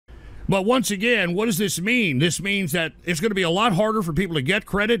But once again, what does this mean? This means that it's going to be a lot harder for people to get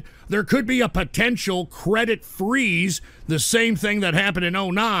credit. There could be a potential credit freeze, the same thing that happened in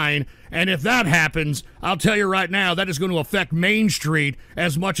 2009. And if that happens, I'll tell you right now, that is going to affect Main Street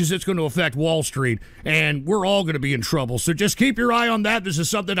as much as it's going to affect Wall Street. And we're all going to be in trouble. So just keep your eye on that. This is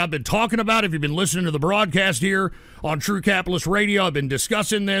something I've been talking about. If you've been listening to the broadcast here on True Capitalist Radio, I've been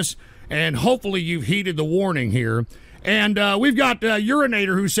discussing this. And hopefully you've heeded the warning here. And we've got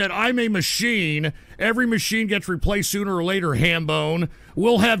Urinator who said, I'm a machine. Every machine gets replaced sooner or later, Hambone.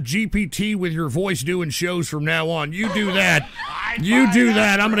 We'll have GPT with your voice doing shows from now on. You do that. You do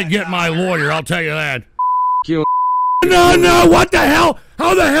that. I'm going to get my lawyer. I'll tell you that. No, what the hell?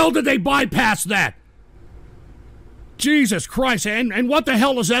 How the hell did they bypass that? Jesus Christ. And what the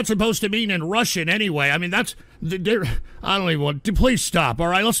hell is that supposed to mean in Russian anyway? I mean, that's... I don't even want to. Please stop, all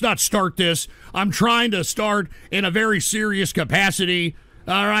right? Let's not start this. I'm trying to start in a very serious capacity,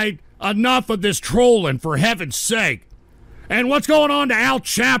 all right? Enough of this trolling, for heaven's sake. And what's going on to Al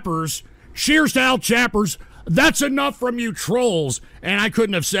Chappers? Cheers to Al Chappers. That's enough from you trolls. And I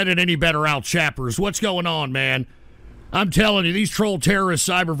couldn't have said it any better, Al Chappers. What's going on, man? I'm telling you, these troll terrorist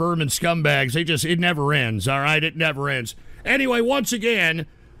cyber vermin scumbags, it never ends, all right? It never ends. Anyway, once again...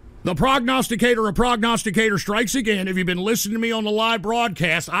 The prognosticator of prognosticator strikes again. If you've been listening to me on the live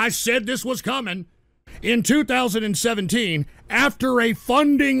broadcast, I said this was coming. In 2017, after a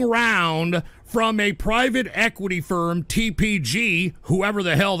funding round from a private equity firm, TPG, whoever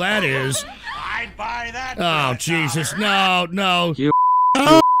the hell that is. I'd buy that. Oh, Jesus. No.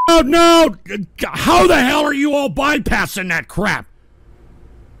 Oh, no. How the hell are you all bypassing that crap?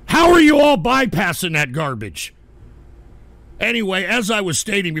 How are you all bypassing that garbage? Anyway, as I was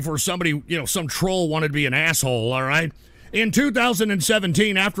stating before somebody, some troll wanted to be an asshole, all right? In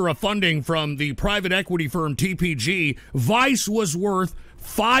 2017, after a funding from the private equity firm TPG, Vice was worth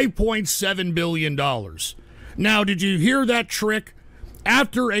 $5.7 billion. Now, did you hear that trick?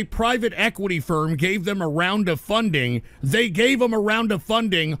 After a private equity firm gave them a round of funding, they gave them a round of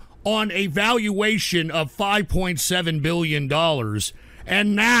funding on a valuation of $5.7 billion.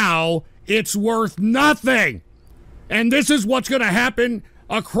 And now it's worth nothing. And this is what's going to happen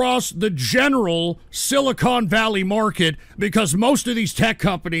across the general Silicon Valley market because most of these tech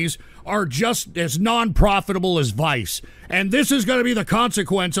companies are just as non-profitable as Vice. And this is going to be the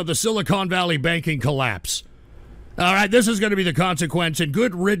consequence of the Silicon Valley banking collapse. All right, this is going to be the consequence, and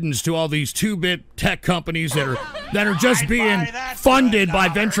good riddance to all these 2-bit tech companies that are just being funded by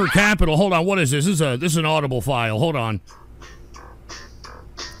venture capital. Hold on, what is this? This is an Audible file. Hold on.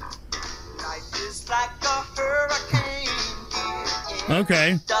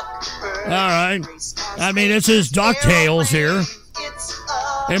 Okay. All right. I mean, this is DuckTales here.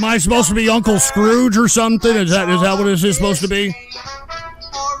 Am I supposed to be Uncle Scrooge or something? Is that what this is supposed to be?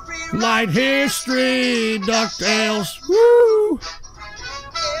 Light history, DuckTales. Woo!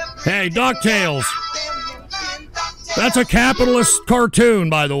 Hey, DuckTales. That's a capitalist cartoon,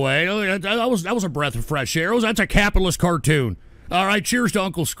 by the way. That was a breath of fresh air. That's a capitalist cartoon. All right, cheers to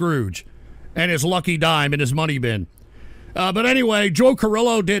Uncle Scrooge and his lucky dime in his money bin. But anyway, Joe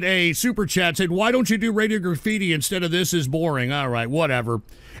Carrillo did a super chat, said, why don't you do Radio Graffiti instead of This Is Boring? All right, whatever.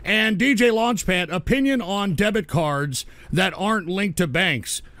 And DJ Launchpad, opinion on debit cards that aren't linked to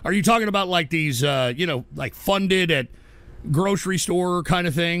banks. Are you talking about like these, like funded at grocery store kind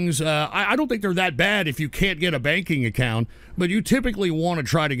of things? I don't think they're that bad if you can't get a banking account, but you typically want to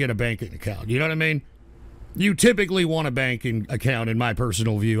try to get a banking account. You know what I mean? You typically want a banking account, in my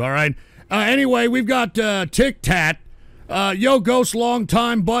personal view, all right? Anyway, we've got Tic Tat. Yo, Ghost, long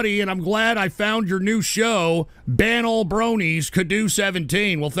time buddy, and I'm glad I found your new show, Ban All Bronies, Could Do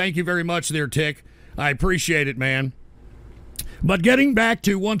 17. Well, thank you very much there, Tick. I appreciate it, man. But getting back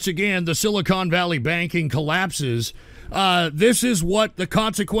to, once again, the Silicon Valley banking collapses, this is what the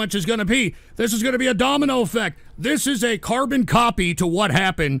consequence is going to be. This is going to be a domino effect. This is a carbon copy to what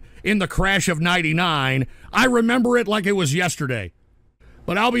happened in the crash of '99. I remember it like it was yesterday.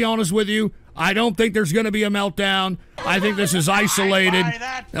 But I'll be honest with you, I don't think there's going to be a meltdown. I think this is isolated.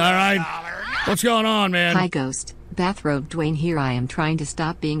 All right? What's going on, man? Hi, Ghost. Bathrobe Dwayne here. I am trying to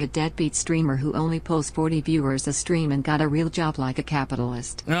stop being a deadbeat streamer who only posts 40 viewers a stream and got a real job like a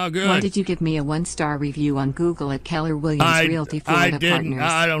capitalist. Oh, good. Why did you give me a 1-star review on Google at Keller Williams Realty Florida Partners?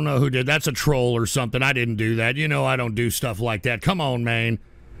 I don't know who did. That's a troll or something. I didn't do that. You know I don't do stuff like that. Come on, man.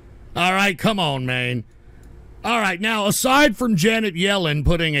 All right, come on, man. All right, now, aside from Janet Yellen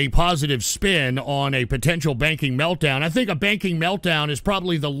putting a positive spin on a potential banking meltdown, I think a banking meltdown is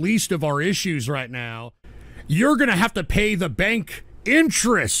probably the least of our issues right now. You're going to have to pay the bank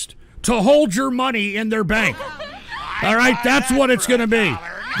interest to hold your money in their bank. All right, that's what it's going to be.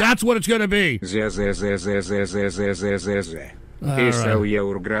 That's what it's going to be. All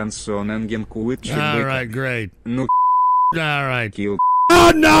right, great. All right.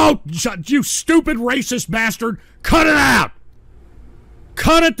 Oh, no! You stupid racist bastard! Cut it out!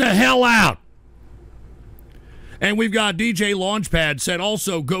 Cut it the hell out! And we've got DJ Launchpad said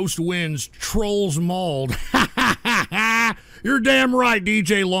also Ghost wins, trolls mauled. You're damn right,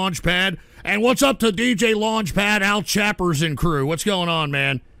 DJ Launchpad. And what's up to DJ Launchpad, Al Chappers and crew? What's going on,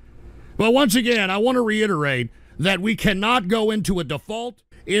 man? Well, once again, I want to reiterate that we cannot go into a default.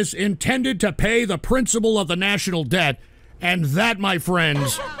 Is intended to pay the principal of the national debt. And that, my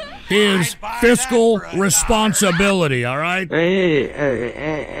friends, is fiscal responsibility, all right?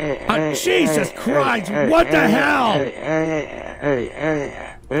 Jesus Christ, what the hell?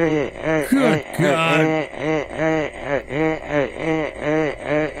 Good God.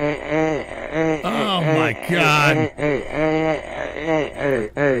 Oh, my God.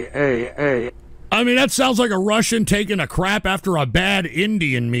 I mean, that sounds like a Russian taking a crap after a bad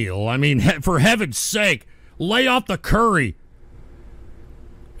Indian meal. I mean, for heaven's sake. Lay off the curry.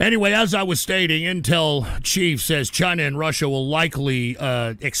 Anyway, as I was stating, Intel chief says China and Russia will likely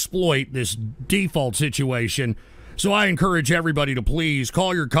exploit this default situation. So I encourage everybody to please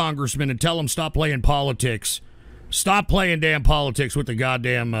call your congressman and tell them stop playing politics. Stop playing damn politics with the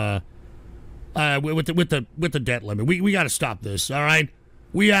goddamn with the debt limit. We got to stop this. All right,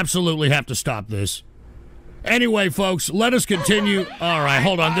 we absolutely have to stop this. Anyway, folks, let us continue. All right,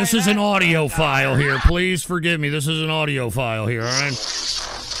 hold on. This is an audio file here. Please forgive me. This is an audio file here, all right?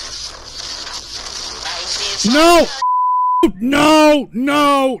 No! No,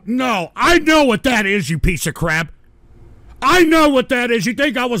 no, no. I know what that is, you piece of crap. I know what that is. You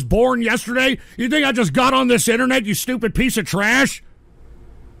think I was born yesterday? You think I just got on this internet, you stupid piece of trash?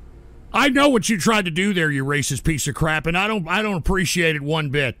 I know what you tried to do there, you racist piece of crap, and I don't appreciate it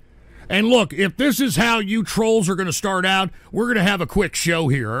one bit. And look, if this is how you trolls are going to start out, we're going to have a quick show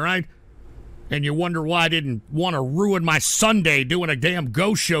here, all right? And you wonder why I didn't want to ruin my Sunday doing a damn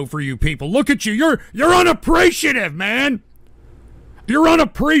ghost show for you people. Look at you. You're unappreciative, man. You're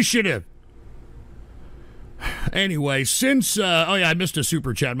unappreciative. Anyway, since... oh, yeah, I missed a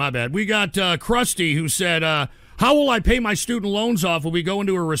super chat. My bad. We got Krusty who said... how will I pay my student loans off when we go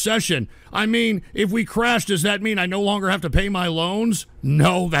into a recession? I mean, if we crash, does that mean I no longer have to pay my loans?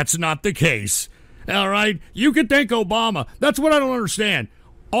 No, that's not the case. All right? You could thank Obama. That's what I don't understand.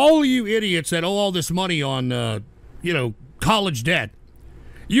 All of you idiots that owe all this money on, college debt,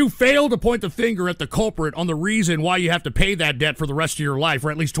 you fail to point the finger at the culprit on the reason why you have to pay that debt for the rest of your life, or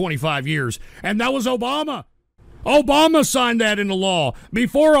at least 25 years. And that was Obama. Obama signed that into law.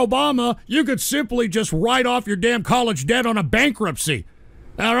 Before Obama, you could simply just write off your damn college debt on a bankruptcy.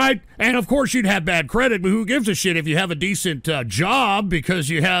 All right? And, of course, you'd have bad credit, but who gives a shit if you have a decent job because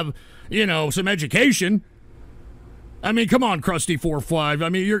you have, some education? I mean, come on, Krusty45. I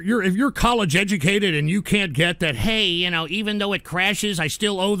mean, if you're college educated and you can't get that, hey, even though it crashes, I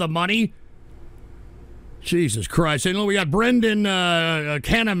still owe the money. Jesus Christ. And we got Brendan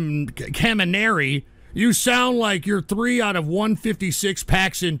Camineri. You sound like you're 3 out of 156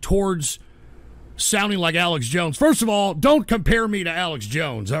 packs in towards sounding like Alex Jones. First of all, don't compare me to Alex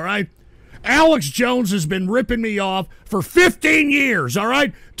Jones, all right? Alex Jones has been ripping me off for 15 years, all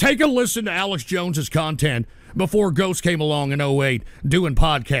right? Take a listen to Alex Jones's content before Ghost came along in 08 doing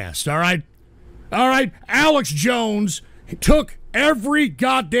podcasts, all right? All right, Alex Jones took every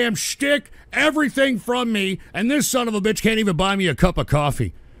goddamn shtick, everything from me, and this son of a bitch can't even buy me a cup of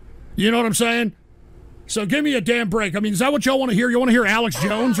coffee. You know what I'm saying? So give me a damn break. I mean, is that what y'all want to hear? You want to hear Alex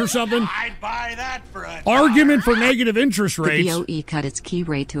Jones or something? I'd buy that for a argument for negative interest rates. The BOE cut its key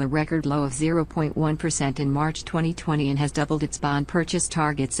rate to a record low of 0.1% in March 2020 and has doubled its bond purchase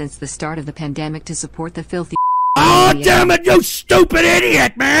target since the start of the pandemic to support the filthy... Oh, damn it, you stupid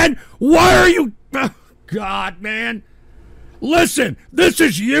idiot, man! Why are you... Oh, God, man. Listen, this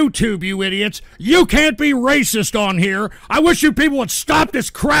is YouTube, you idiots. You can't be racist on here. I wish you people would stop this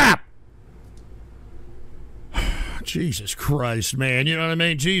crap. Jesus Christ, man. You know what I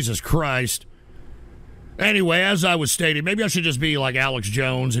mean? Jesus Christ. Anyway, as I was stating, maybe I should just be like Alex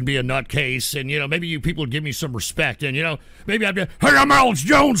Jones and be a nutcase, and, maybe you people would give me some respect, and, maybe I'd be, hey, I'm Alex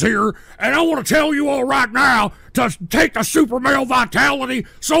Jones here, and I want to tell you all right now to take the super male vitality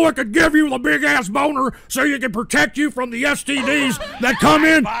so I could give you the big-ass boner so you can protect you from the STDs that come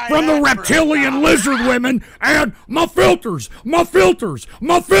in from the reptilian lizard women, and my filters.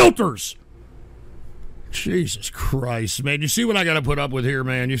 Jesus Christ, man. You see what I got to put up with here,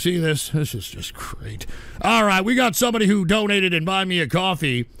 man? You see this? This is just great. All right, we got somebody who donated and buy me a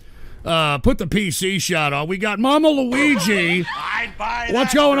coffee. put the PC shot on. We got Mama Luigi.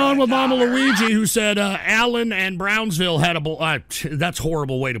 What's going on with Mama Luigi, who said Allen and Brownsville had a... that's a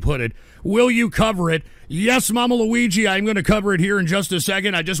horrible way to put it. Will you cover it? Yes, Mama Luigi, I'm going to cover it here in just a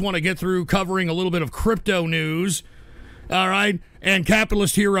second. I just want to get through covering a little bit of crypto news. All right? And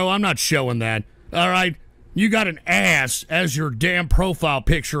Capitalist Hero, I'm not showing that. All right? You got an ass as your damn profile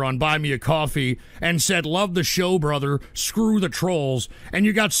picture on Buy Me a Coffee and said, love the show, brother, screw the trolls. And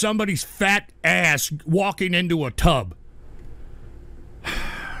you got somebody's fat ass walking into a tub.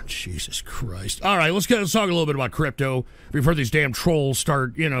 Jesus Christ. All right, let's talk a little bit about crypto before these damn trolls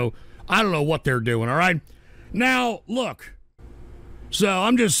start, I don't know what they're doing, all right? Now, look. So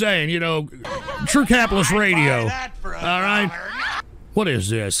I'm just saying, True Capitalist Radio, all right? What is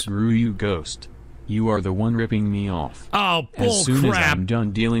this? Screw you, Ghost. You are the one ripping me off. Oh, bull As soon crap. as I'm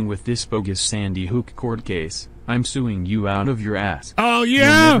done dealing with this bogus Sandy Hook court case, I'm suing you out of your ass. Oh,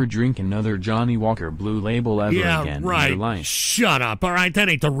 yeah? You'll never drink another Johnny Walker Blue Label ever again in your life. Shut up, all right? That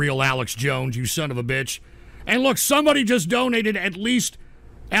ain't the real Alex Jones, you son of a bitch. And look, somebody just donated, at least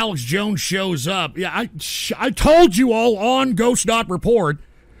Alex Jones shows up. Yeah, I told you all on Ghost.Report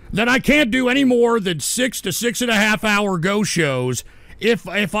that I can't do any more than 6 to 6.5 hour ghost shows.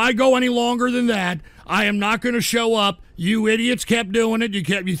 If I go any longer than that, I am not going to show up. You idiots kept doing it. You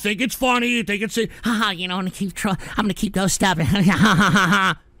think it's funny. You think it's I'm gonna keep ghost stopping.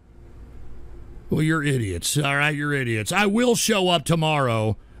 Well, you're idiots. All right, you're idiots. I will show up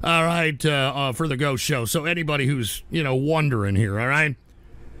tomorrow. All right, for the ghost show. So anybody who's wondering here, all right.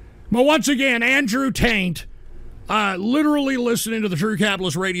 But once again, Andrew Taint, literally listening to the True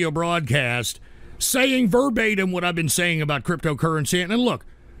Capitalist Radio broadcast, saying verbatim what I've been saying about cryptocurrency. And look,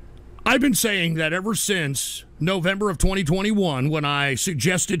 I've been saying that ever since November of 2021, when I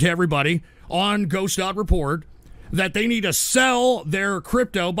suggested to everybody on Ghost.Report that they need to sell their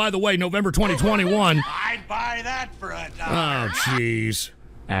crypto. By the way, November 2021. I'd buy that for $1. Oh, jeez.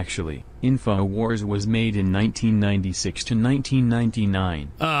 Actually, InfoWars was made in 1996 to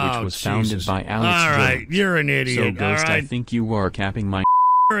 1999, which was founded by Alex Jones. All right, you're an idiot. So, Ghost, all right? I think you are capping my...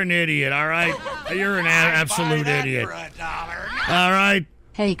 You're an idiot, all right? You're an absolute idiot. For $1. All right?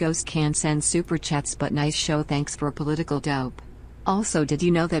 Hey Ghost can send super chats, but nice show, thanks for political dope. Also, did you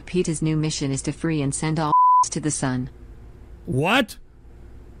know that PETA's new mission is to free and send all to the sun? What?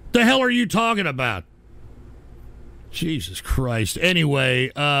 The hell are you talking about? Jesus Christ. Anyway,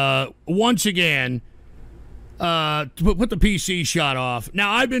 once again, put the PC shot off.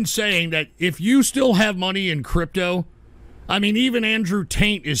 Now, I've been saying that if you still have money in crypto, I mean, even Andrew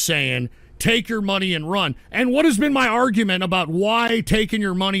Taint is saying, take your money and run. And what has been my argument about why taking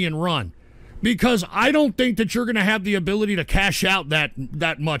your money and run? Because I don't think that you're going to have the ability to cash out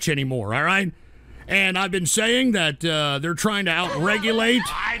that much anymore, all right? And I've been saying that they're trying to out-regulate.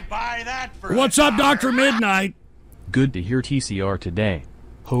 I'd buy that for What's up, Dr. Midnight? Good to hear TCR today.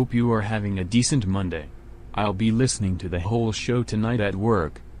 Hope you are having a decent Monday. I'll be listening to the whole show tonight at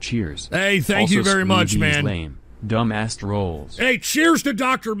work. Cheers. Hey, thank you very much, man. Lame, dumbass trolls. Hey, cheers to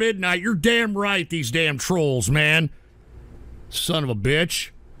Dr. Midnight. You're damn right, these damn trolls, man. Son of a bitch.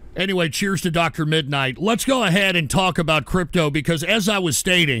 Anyway, cheers to Dr. Midnight. Let's go ahead and talk about crypto because, as I was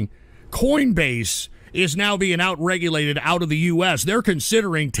stating, Coinbase is now being out-regulated out of the U.S. They're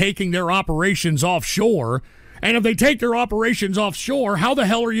considering taking their operations offshore. And if they take their operations offshore, how the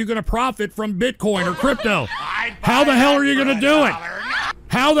hell are you going to profit from Bitcoin or crypto? How the hell are you going to do it?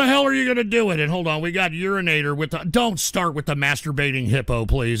 How the hell are you going to do it? And hold on, we got Urinator with the... Don't start with the masturbating hippo,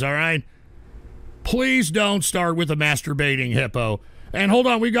 please, all right? Please don't start with the masturbating hippo. And hold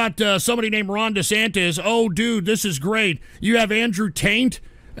on, we got somebody named Ron DeSantis. Oh, dude, this is great. You have Andrew Taint,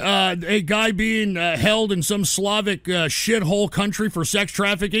 a guy being held in some Slavic shithole country for sex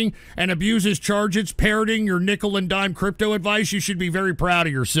trafficking and abuses charges, parroting your nickel and dime crypto advice. You should be very proud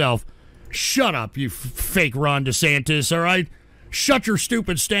of yourself. Shut up, you fake Ron DeSantis, all right? Shut your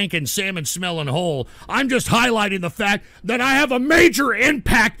stupid, stinking, salmon-smelling hole. I'm just highlighting the fact that I have a major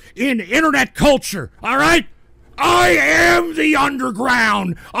impact in internet culture, all right? I am the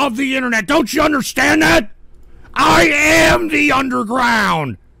underground of the internet. Don't you understand that? I am the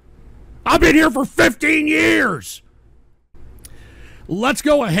underground. I've been here for 15 years. Let's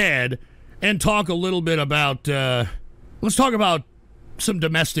go ahead and talk a little bit about, let's talk about some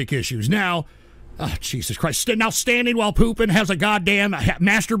domestic issues. Now, oh, Jesus Christ. Now standing while pooping has a goddamn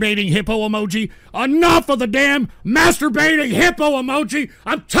masturbating hippo emoji. Enough of the damn masturbating hippo emoji.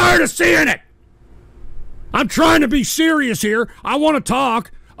 I'm tired of seeing it. I'm trying to be serious here. I want to talk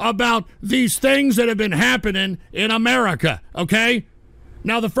about these things that have been happening in America, okay?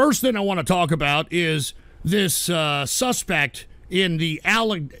 Now, the first thing I want to talk about is this suspect in the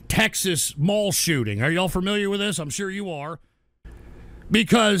Allen, Texas mall shooting. Are y'all familiar with this? I'm sure you are.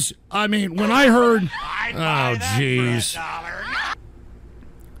 Because, I mean, when I heard... Oh, jeez.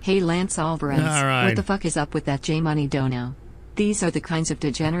 Hey, Lance Alvarez. All right. What the fuck is up with that J-Money dono? These are the kinds of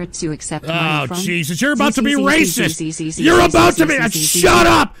degenerates you accept money from. Oh, Jesus. You're about to be racist. You're about to be... Shut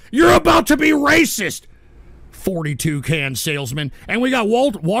up! You're about to be racist! 42 can salesman. And we got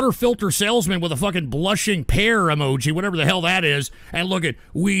water filter salesman with a fucking blushing pear emoji, whatever the hell that is. And look at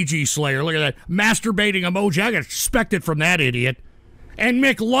Ouija Slayer. Look at that masturbating emoji. I got expected from that idiot. And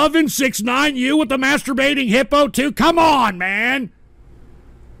McLovin69, you with the masturbating hippo too? Come on, man!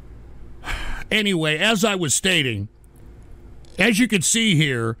 Anyway, as I was stating, as you can see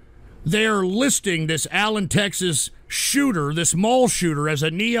here, they're listing this Allen, Texas shooter, this mall shooter, as a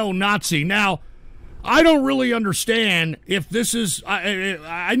neo-Nazi. Now, I don't really understand if this is...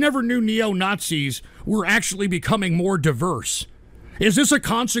 I never knew neo-Nazis were actually becoming more diverse. Is this a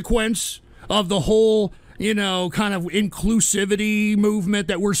consequence of the whole, you know, kind of inclusivity movement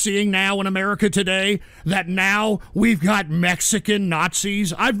that we're seeing now in America today? That now we've got Mexican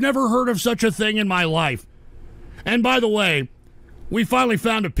Nazis? I've never heard of such a thing in my life. And by the way, we finally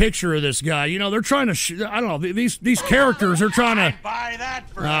found a picture of this guy. You know, they're trying to... I don't know. These characters are trying to... Buy that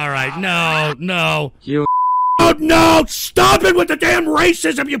for All right, no. You... Oh, no! Stop it with the damn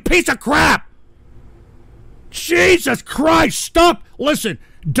racism, you piece of crap! Jesus Christ, stop! Listen,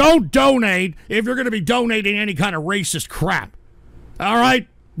 don't donate if you're going to be donating any kind of racist crap. All right?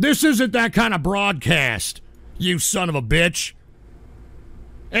 This isn't that kind of broadcast, you son of a bitch.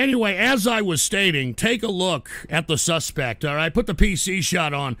 Anyway, as I was stating, take a look at the suspect, all right? Put the PC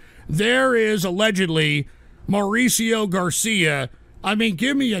shot on. There is allegedly Mauricio Garcia. I mean,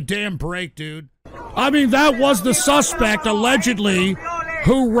 give me a damn break, dude. I mean, that was the suspect, allegedly,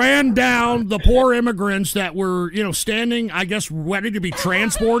 who ran down the poor immigrants that were, you know, standing, I guess, ready to be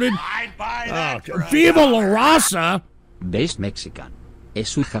transported. I'd buy that for Viva La Raza! Based Mexican.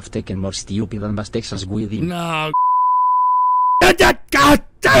 As you have taken more stupid than Texas with him. No. God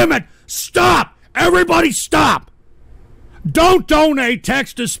damn it! Stop! Everybody stop! Don't donate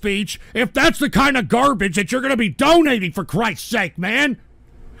text-to-speech if that's the kind of garbage that you're going to be donating, for Christ's sake, man!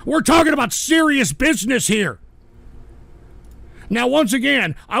 We're talking about serious business here. Now, once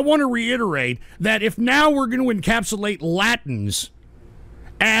again, I want to reiterate that if now we're going to encapsulate Latins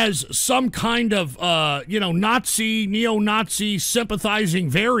as some kind of, you know, Nazi, neo-Nazi sympathizing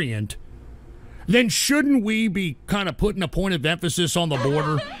variant, then shouldn't we be kind of putting a point of emphasis on the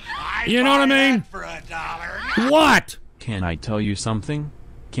border? You know what I mean? For $1. What? Can I tell you something?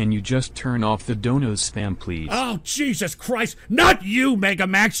 Can you just turn off the donos spam, please? Oh, Jesus Christ. Not you,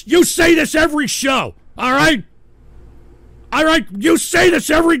 Megamax. You say this every show, all right? All right, you say this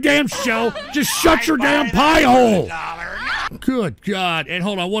every damn show. Just shut your damn pie hole. Good God. And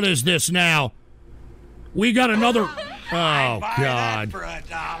hold on, what is this now? We got another... Oh, God. For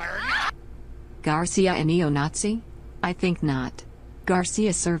 $1. Garcia a neo-Nazi? I think not.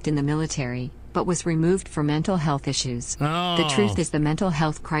 Garcia served in the military, but was removed for mental health issues. Oh. The truth is the mental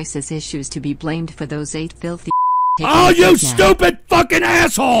health crisis issues to be blamed for those 8 filthy... Oh, you stupid fucking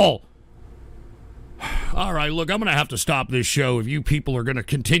asshole! All right, look, I'm going to have to stop this show if you people are going to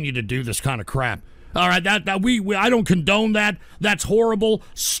continue to do this kind of crap. All right, I don't condone that. That's horrible.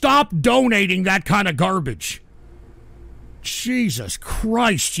 Stop donating that kind of garbage. Jesus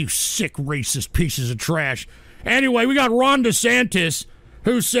Christ, you sick racist pieces of trash. Anyway, we got Ron DeSantis,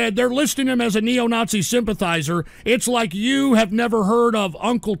 who said they're listing him as a neo-Nazi sympathizer. It's like you have never heard of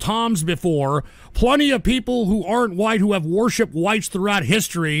Uncle Tom's before. Plenty of people who aren't white who have worshipped whites throughout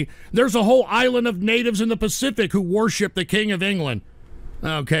history. There's a whole island of natives in the Pacific who worship the King of England.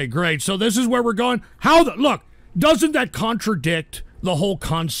 Okay, great. So this is where we're going. Look, doesn't that contradict the whole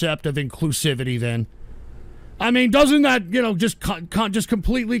concept of inclusivity then? I mean, doesn't that, you know, just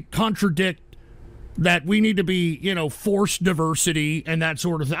completely contradict that we need to be, you know, forced diversity and that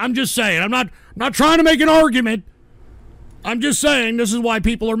sort of thing? I'm just saying. I'm not trying to make an argument. I'm just saying this is why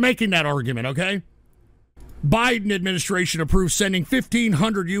people are making that argument, okay? Biden administration approves sending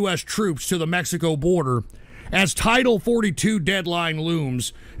 1,500 U.S. troops to the Mexico border as Title 42 deadline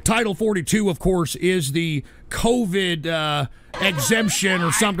looms. Title 42, of course, is the COVID exemption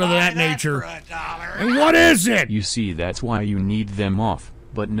or something of that nature. And what is it? You see, that's why you need them off.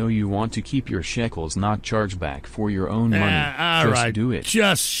 But no, you want to keep your shekels not charged back for your own money. All Just right. do it.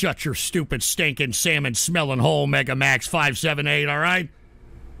 Just shut your stupid, stinking, salmon-smelling hole, Megamax 578, all right?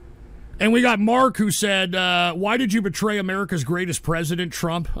 And we got Mark, who said, why did you betray America's greatest president,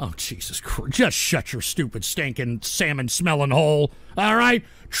 Trump? Oh, Jesus Christ. Just shut your stupid, stinking, salmon-smelling hole, all right?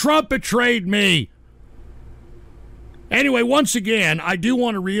 Trump betrayed me. Anyway, once again, I do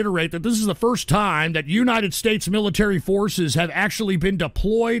want to reiterate that this is the first time that United States military forces have actually been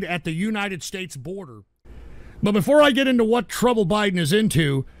deployed at the United States border. But before I get into what trouble Biden is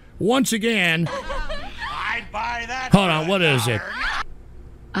into, once again... I'd buy that. Hold on, what is it?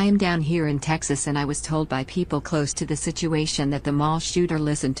 I am down here in Texas and I was told by people close to the situation that the mall shooter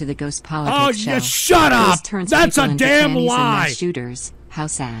listened to the Ghost Politics show. Oh, shut up! Ghost turns That's people a into damn trannies and lie! mass shooters. How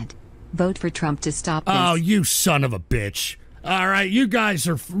sad. Vote for Trump to stop this. Oh, you son of a bitch. All right, you guys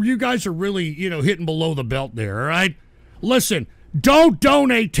are really, hitting below the belt there, all right? Listen, don't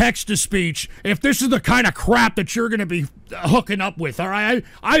donate text-to-speech if this is the kind of crap that you're going to be hooking up with, all right?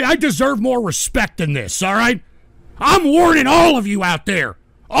 I deserve more respect than this, all right? I'm warning all of you out there.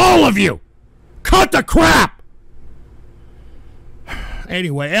 All of you. Cut the crap.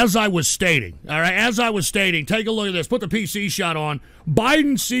 Anyway, as I was stating, take a look at this. Put the PC shot on.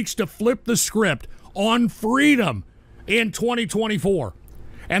 Biden seeks to flip the script on freedom in 2024.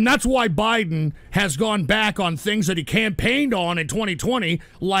 And that's why Biden has gone back on things that he campaigned on in 2020,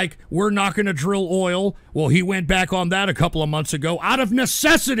 like we're not going to drill oil. Well, he went back on that a couple of months ago out of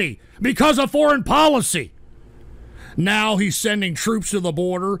necessity because of foreign policy. Now he's sending troops to the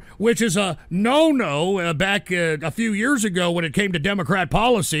border, which is a no-no back a few years ago when it came to Democrat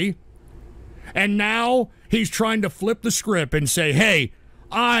policy. And now he's trying to flip the script and say, hey,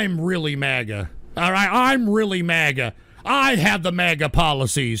 I'm really MAGA. All right, I'm really MAGA. I have the MAGA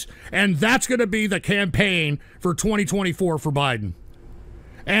policies. And that's going to be the campaign for 2024 for Biden.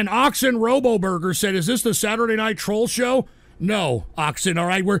 And Oxen Roboburger said, is this the Saturday Night Troll Show? No, Oxen, all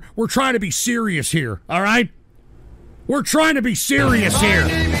right? We're trying to be serious here, all right? We're trying to be serious here.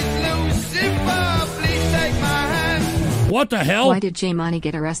 What the hell? Why did J Money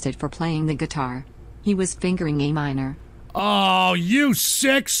get arrested for playing the guitar? He was fingering A minor. Oh, you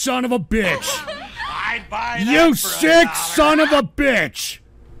sick son of a bitch. I'd buy that. You for sick $1. son of a bitch.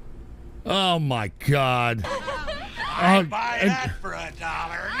 Oh, my God. I'd buy that for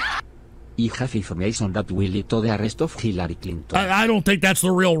 $1. I have information that will lead to the arrest of Hillary Clinton. I don't think that's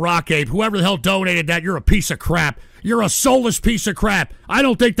the real Rock Ape. Whoever the hell donated that, you're a piece of crap. You're a soulless piece of crap. I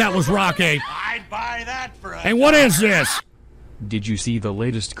don't think that was Rock Ape. I'd buy that for $1. And what is this? Did you see the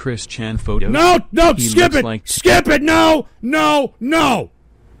latest Chris Chan photo? No, He skip looks it. like- Skip it. No.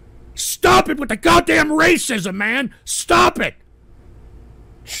 Stop it with the goddamn racism, man. Stop it.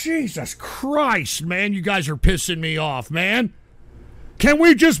 Jesus Christ, man. You guys are pissing me off, man. Can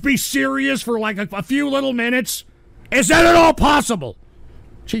we just be serious for like a few little minutes? Is that at all possible?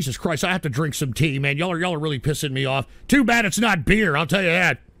 Jesus Christ, I have to drink some tea, man. Y'all are really pissing me off. Too bad it's not beer, I'll tell you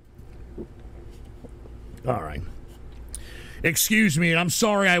that. All right. Excuse me, and I'm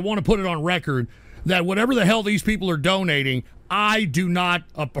sorry, I want to put it on record that whatever the hell these people are donating, I don't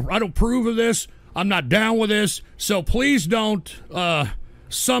approve of this. I'm not down with this. So please don't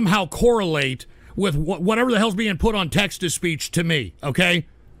somehow correlate with whatever the hell's being put on text-to-speech to me, okay?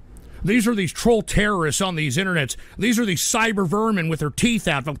 These are these troll terrorists on these internets. These are these cyber vermin with their teeth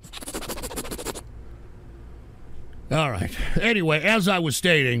out. All right. Anyway, as I was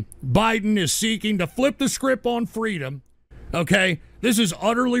stating, Biden is seeking to flip the script on freedom, okay? This is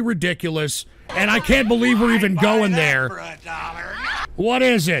utterly ridiculous, and I can't believe we're even going there. For $1. What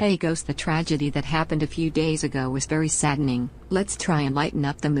is it? Hey Ghost, the tragedy that happened a few days ago was very saddening. Let's try and lighten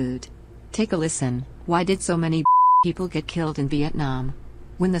up the mood. Take a listen. Why did so many people get killed in Vietnam?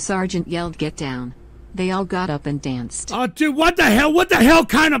 When the sergeant yelled, "Get down," they all got up and danced. Oh, dude, what the hell? What the hell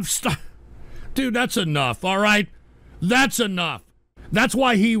kind of stuff? Dude, that's enough, all right? That's enough. That's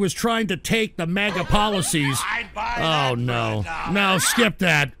why he was trying to take the MAGA policies. I'd buy that Oh, no. for $1. No, skip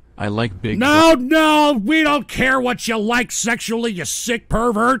that. I like big. No, we don't care what you like sexually, you sick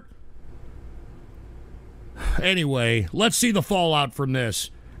pervert. Anyway, let's see the fallout from this.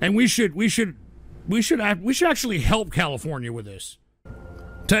 And we should actually help California with this.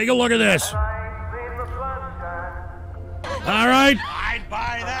 Take a look at this. All right. I'd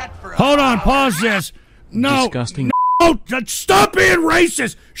buy that for $1. Hold on, pause this. No. Disgusting. No, stop being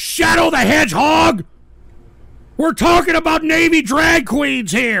racist, Shadow the Hedgehog. We're talking about Navy drag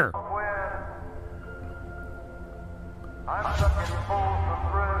queens here. All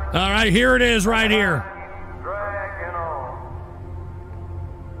right, here it is right here.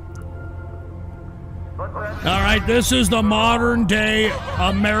 All right, this is the modern day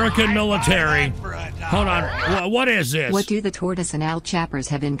American military. Hold on, what is this? What do the tortoise and owl chappers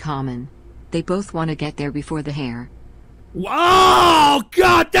have in common? They both want to get there before the hare. Oh,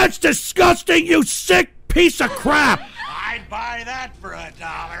 God, that's disgusting, you sick piece of crap. I'd buy that for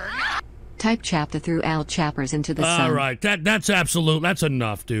 $1. Type chapter threw Al Chappers into the sun. All right, that's absolute. That's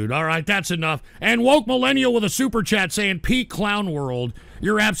enough, dude. All right, that's enough. And Woke Millennial with a super chat saying, Peak Clown World.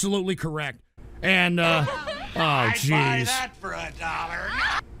 You're absolutely correct. And, oh, I'd buy jeez. that for $1.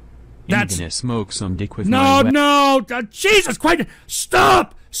 I'm gonna smoke some dick with No, my no, Jesus Christ,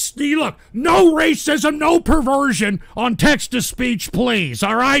 stop! Look, no racism, no perversion on text-to-speech, please,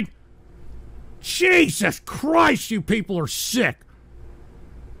 all right? Jesus Christ, you people are sick.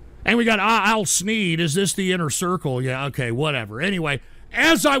 And we got Al Sneed. Is this the inner circle? Yeah, okay, whatever. Anyway,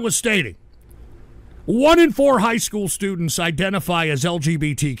 as I was stating, 1 in 4 high school students identify as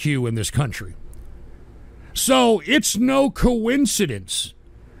LGBTQ in this country. So it's no coincidence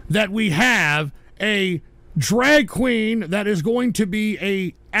that we have a drag queen that is going to be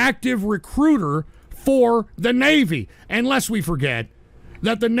a active recruiter for the Navy. And lest we forget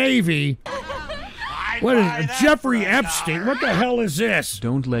that the Navy... What is it? Jeffrey Epstein? What the hell is this?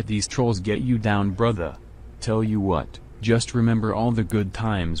 Don't let these trolls get you down, brother. Tell you what, just remember all the good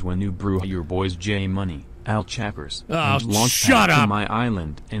times when you brew your boys J Money, Al Chappers, and launched shut out up. to my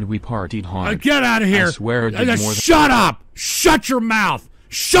island, and we partied hard. Get out of here. I swear it did more than... Shut up. Shut your mouth.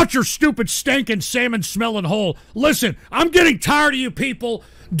 Shut your stupid stinking salmon-smelling hole. Listen, I'm getting tired of you people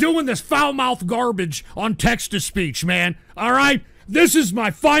doing this foul-mouthed garbage on text-to-speech, man. All right? This is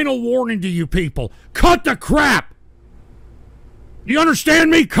my final warning to you people. Cut the crap. You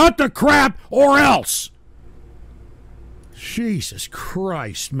understand me? Cut the crap or else. Jesus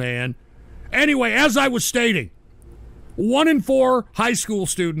Christ, man. Anyway, as I was stating, 1 in 4 high school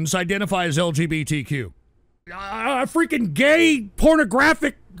students identify as LGBTQ. A freaking gay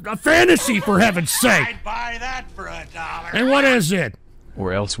pornographic fantasy, for heaven's sake. I'd buy that for $1. And what is it?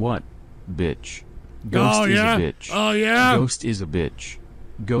 Or else what? Bitch. Ghost is a bitch. Oh, yeah? Ghost is a bitch.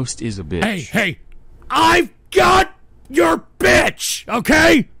 Ghost is a bitch. Hey, I've got your bitch,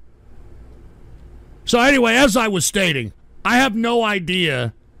 okay? So anyway, as I was stating, I have no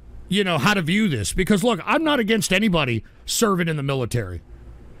idea, how to view this. Because, look, I'm not against anybody serving in the military.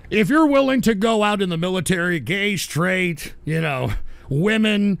 If you're willing to go out in the military, gay, straight,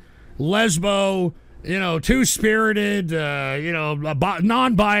 women, lesbo, two-spirited,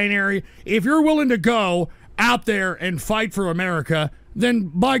 non-binary, if you're willing to go out there and fight for America, then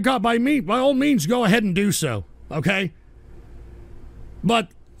by God, by all means, go ahead and do so, okay? But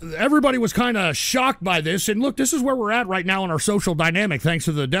everybody was kind of shocked by this, and look, this is where we're at right now in our social dynamic, thanks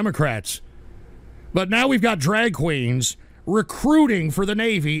to the Democrats. But now we've got drag queens recruiting for the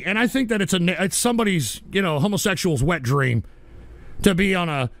Navy, and I think that it's somebody's, homosexual's wet dream to be on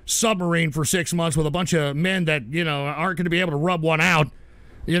a submarine for 6 months with a bunch of men that, aren't going to be able to rub one out.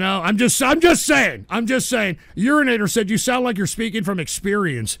 I'm just saying. Urinator said you sound like you're speaking from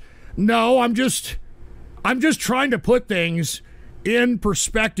experience. No, I'm just trying to put things in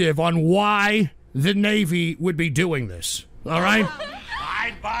perspective on why the Navy would be doing this. All right?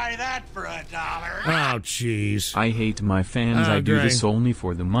 I'd buy that for $1. Oh, jeez. I hate my fans. I do this only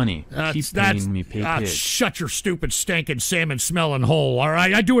for the money. Keep paying me, pay pig. Shut your stupid, stinking, salmon-smelling hole, all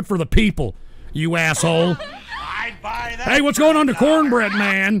right? I do it for the people, you asshole. I'd buy that. Hey, what's going on to Cornbread,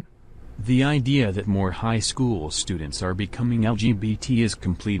 man? The idea that more high school students are becoming LGBT is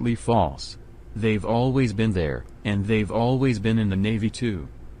completely false. They've always been there, and they've always been in the Navy too.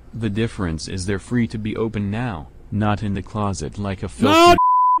 The difference is they're free to be open now, not in the closet like a filthy...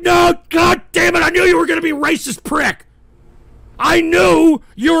 No, God damn it, I knew you were going to be a racist prick. I knew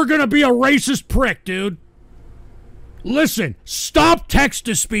you were going to be a racist prick, dude. Listen, stop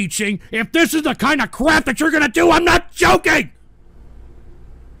text-to-speeching. If this is the kind of crap that you're going to do, I'm not joking.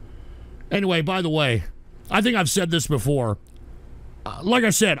 Anyway, by the way, I think I've said this before. Like I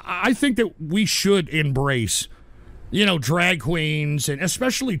said, I think that we should embrace, drag queens and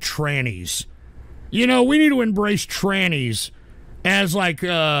especially trannies. We need to embrace trannies as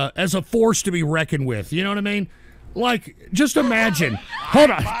as a force to be reckoned with. You know what I mean? Like, just imagine. Hold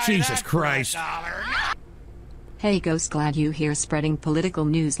on. Jesus Christ. Hey Ghost, glad you here spreading political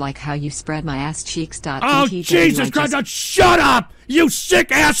news like how you spread my ass cheeks. Oh, Jesus Christ. Shut up, you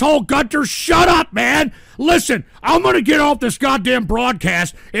sick asshole Gunter. Shut up, man. Listen, I'm going to get off this goddamn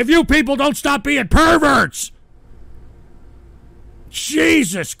broadcast if you people don't stop being perverts.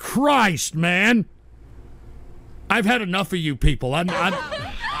 Jesus Christ, man. I've had enough of you people. I'd buy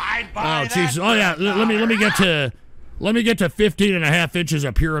oh, Jesus. Oh, yeah. Let me get to 15 and a half inches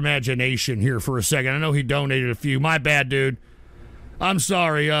of pure imagination here for a second. I know he donated a few. My bad, dude. I'm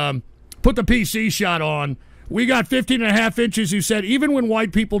sorry. Put the PC shot on. We got 15 and a half inches who said, even when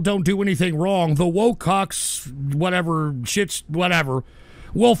white people don't do anything wrong, the woke cocks, whatever, shits, whatever,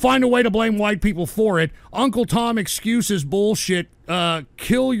 will find a way to blame white people for it. Uncle Tom excuses bullshit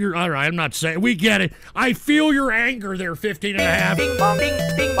kill your... All right, I'm not saying... We get it. I feel your anger there, 15 and a half. Bing bong bing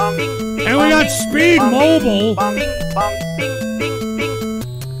bing bong bing bing. And we got Speed Mobile. Bing bong bing bing bing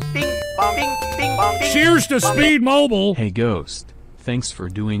bing bong bing bing bong bing. Cheers to Speed Mobile. Hey Ghost, thanks for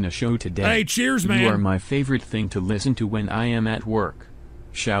doing a show today. Hey, cheers, man. You are my favorite thing to listen to when I am at work.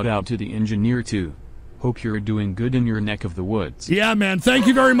 Shout out to the engineer too. Hope you're doing good in your neck of the woods. Yeah, man. Thank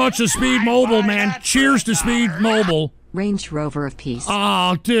you very much to Speed Mobile, man. Cheers to Speed Mobile. Range Rover of Peace.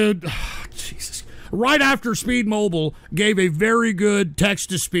 Oh, dude. Jesus. Right after Speed Mobile gave a very good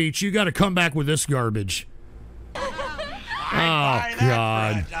text-to-speech, you got to come back with this garbage. Oh,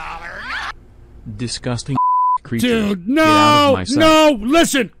 God. Disgusting creature. Dude, Get out of no, my sight. no.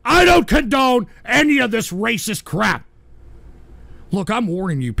 Listen, I don't condone any of this racist crap. Look, I'm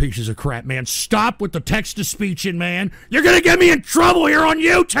warning you pieces of crap, man. Stop with the text-to-speeching, man. You're going to get me in trouble here on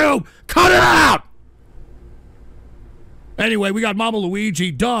YouTube. Cut it out. Anyway, we got Mama Luigi.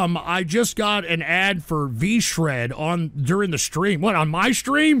 Dumb, I just got an ad for V-Shred during the stream. What, on my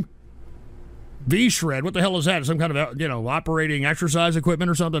stream? V-Shred, what the hell is that? Some kind of, operating exercise equipment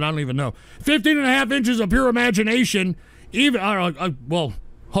or something? I don't even know. 15 and a half inches of pure imagination. Even, well,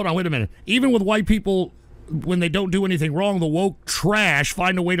 hold on, wait a minute. Even with white people... when they don't do anything wrong, the woke trash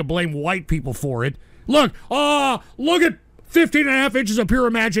find a way to blame white people for it. Look at 15 and a half inches of pure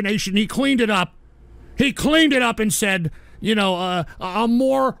imagination. He cleaned it up. He cleaned it up and said, a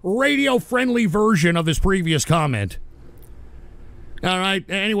more radio-friendly version of his previous comment. All right,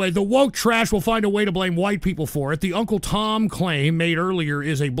 anyway, the woke trash will find a way to blame white people for it. The Uncle Tom claim made earlier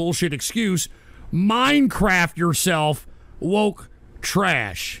is a bullshit excuse. Minecraft yourself, woke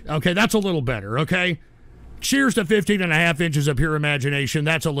trash. Okay, that's a little better, okay? Cheers to 15 and a half inches of pure imagination.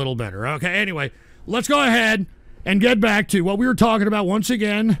 That's a little better. Okay, anyway, let's go ahead and get back to what we were talking about once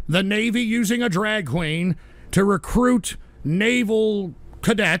again. The Navy using a drag queen to recruit naval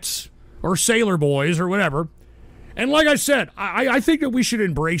cadets or sailor boys or whatever. And like I said, I think that we should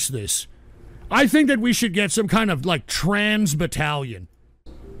embrace this. I think that we should get some kind of like trans battalion.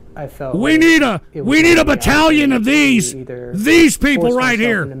 I felt we need a battalion of these people right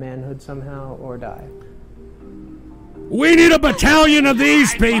here. Into manhood somehow or die. We need a battalion of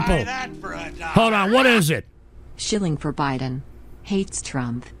these people. Hold on, what is it? Shilling for Biden. Hates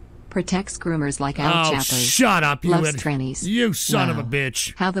Trump. Protects groomers like Al Chappers. Shut up, you Loves trannies. You son of a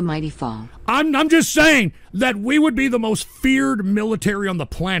bitch. How the mighty fall. I'm just saying that we would be the most feared military on the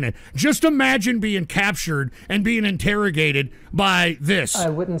planet. Just imagine being captured and being interrogated by this. I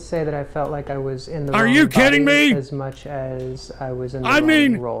wouldn't say that I felt like I was in the Are wrong you kidding body me? as much as I was in the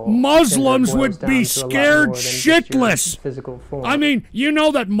wrong role. Muslims would Gender be boils down to a lot scared more than just your shitless. physical form. I mean, you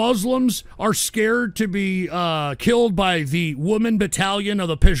know that Muslims are scared to be killed by the woman battalion of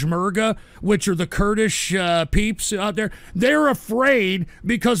the Peshmerga, which are the Kurdish peeps out there. They're afraid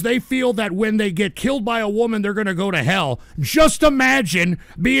because they feel that when they get killed by a woman, they're going to go to hell. Just imagine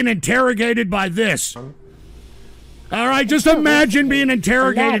being interrogated by this. All right, just imagine being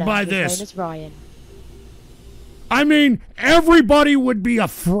interrogated by this. His name is Ryan. I mean, everybody would be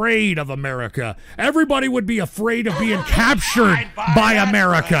afraid of America. Everybody would be afraid of being captured by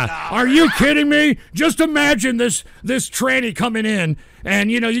America. Are you kidding me? Just imagine this tranny coming in,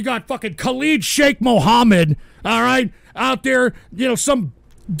 and, you got fucking Khalid Sheikh Mohammed, all right, out there, some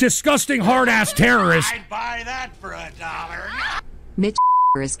disgusting hard-ass terrorist. I'd buy that for $1. Mitch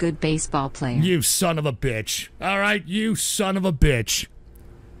is good baseball player. You son of a bitch. All right, you son of a bitch.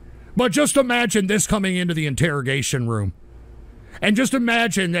 But just imagine this coming into the interrogation room. And just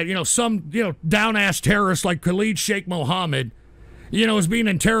imagine that, some, down-ass terrorist like Khalid Sheikh Mohammed, is being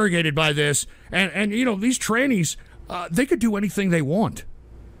interrogated by this. And these trannies, they could do anything they want.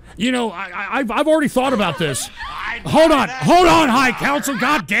 I've already thought about this. Hold on, High Council,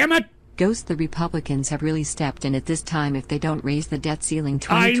 God damn it! Ghost, the Republicans have really stepped in at this time. If they don't raise the debt ceiling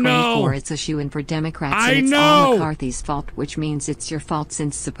 2024, it's a shoo-in for Democrats, and it's all McCarthy's fault, which means it's your fault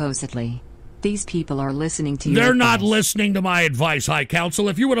since supposedly these people are listening to you. They're not listening to my advice, High Council.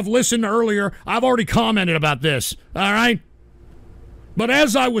 If you would have listened earlier, I've already commented about this, all right? But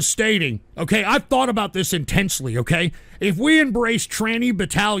as I was stating, okay, I've thought about this intensely, okay? If we embrace tranny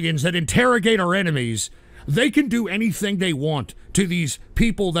battalions that interrogate our enemies, they can do anything they want to these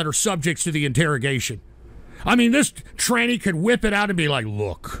people that are subjects to the interrogation. I mean, this tranny could whip it out and be like,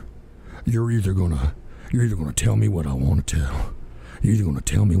 look, you're either gonna tell me what I want to tell. You're either gonna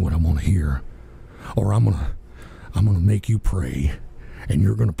tell me what I want to hear, or I'm gonna make you pray, and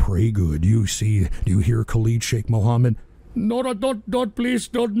you're gonna pray good. Do you hear Khalid Sheikh Mohammed? No, don't, please,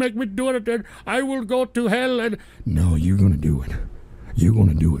 don't make me do it. I will go to hell. And no, you're gonna do it. You're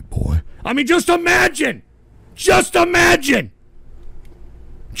gonna do it, boy. I mean, just imagine. Just imagine.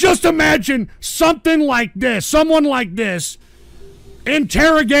 just imagine something like this, someone like this,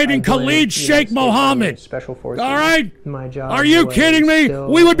 interrogating Khalid Sheikh Mohammed. Special forces. All right? My job. Are you kidding me?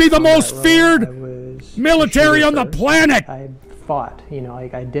 We would be the most feared military on the planet. I fought,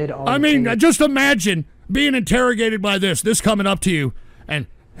 like I did all. I mean, just imagine being interrogated by this coming up to you, and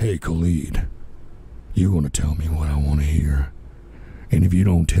hey, Khalid, you're gonna tell me what I want to hear, and if you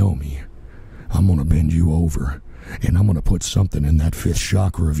don't tell me, I'm gonna bend you over, and I'm gonna put something in that fifth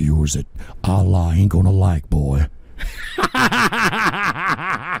chakra of yours that Allah ain't gonna like, boy.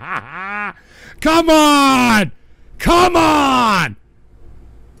 Come on! Come on!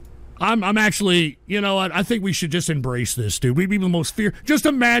 I'm actually, you know what, I think we should just embrace this, dude. We'd be the most fear. Just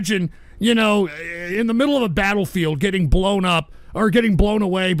imagine, in the middle of a battlefield getting blown up or getting blown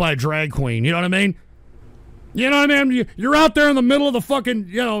away by a drag queen. You know what I mean? You know what I mean? You're out there in the middle of the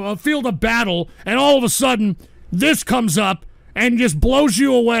fucking, a field of battle, and all of a sudden, this comes up and just blows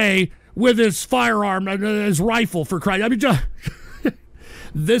you away with his firearm, his rifle, for Christ. I mean,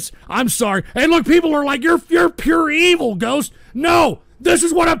 just... I'm sorry. And look, people are like, you're pure evil, Ghost. No! This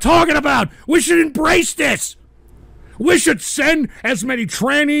is what I'm talking about. We should embrace this. We should send as many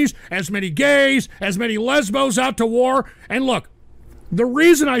trannies, as many gays, as many lesbos out to war. And look, the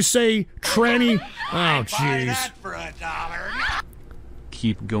reason I say tranny... Oh, jeez.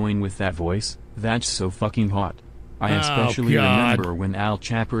 Keep going with that voice. That's so fucking hot. I especially remember when Al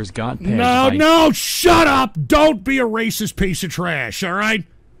Chappers got pegged No, shut up! Don't be a racist piece of trash, all right?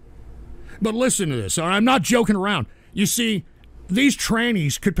 But listen to this, all right? I'm not joking around. You see... These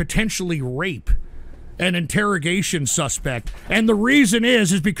trannies could potentially rape an interrogation suspect. And the reason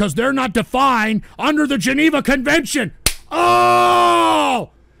is because they're not defined under the Geneva Convention.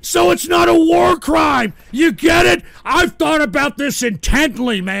 Oh! So it's not a war crime. You get it? I've thought about this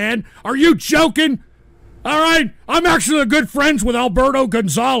intently, man. Are you joking? All right? I'm actually good friends with Alberto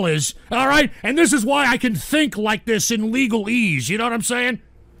Gonzalez. All right? And this is why I can think like this in legal ease. You know what I'm saying?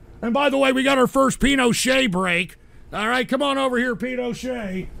 And by the way, we got our first Pinochet break. All right, come on over here,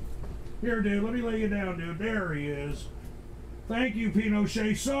 Pinochet. Here, dude, let me lay you down, dude. There he is. Thank you,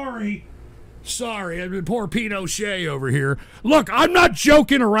 Pinochet. Sorry, poor Pinochet over here. Look, I'm not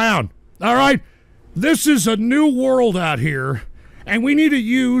joking around, all right? This is a new world out here, and we need to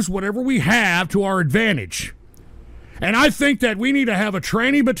use whatever we have to our advantage. And I think that we need to have a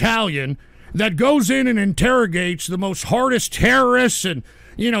tranny battalion that goes in and interrogates the most hardest terrorists and,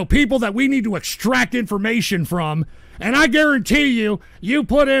 people that we need to extract information from. And I guarantee you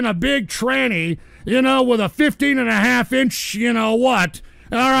put in a big tranny, with a 15.5-inch,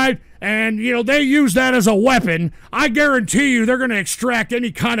 all right, and, they use that as a weapon. I guarantee you they're going to extract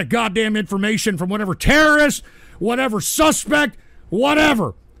any kind of goddamn information from whatever terrorist, whatever suspect,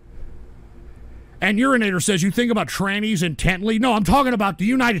 whatever. And Urinator says, you think about trannies intently? No, I'm talking about the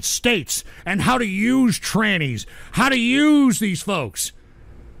United States and how to use trannies, how to use these folks.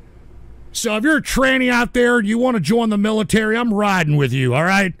 So if you're a tranny out there and you want to join the military, I'm riding with you, all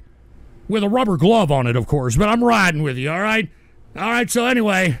right? With a rubber glove on it, of course, but I'm riding with you, all right? All right, so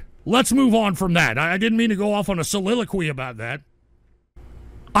anyway, let's move on from that. I didn't mean to go off on a soliloquy about that.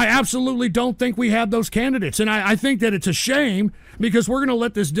 I absolutely don't think we have those candidates, and I think that it's a shame because we're going to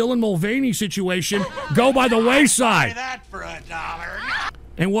let this Dylan Mulvaney situation go by the wayside. That for $1.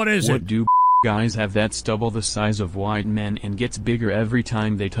 And what is it? What do guys have that stubble the size of white men and gets bigger every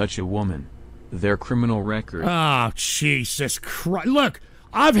time they touch a woman? Their criminal record. Oh, Jesus Christ. Look,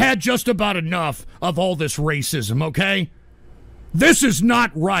 I've had just about enough of all this racism, okay? This is not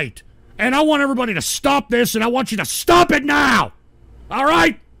right. And I want everybody to stop this, and I want you to stop it now. All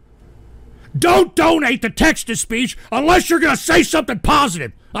right? Don't donate to text-to-speech unless you're going to say something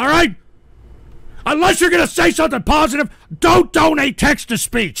positive. All right? Unless you're going to say something positive, don't donate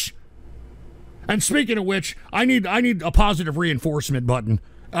text-to-speech. And speaking of which, I need a positive reinforcement button.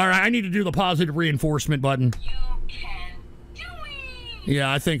 All right, I need to do the positive reinforcement button. You can do it.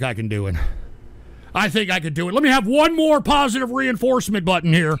 Yeah, I think I can do it. I think I can do it. Let me have one more positive reinforcement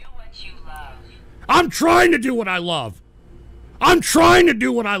button here. Do what you love. I'm trying to do what I love. I'm trying to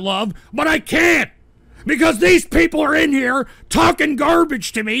do what I love, but I can't. Because these people are in here talking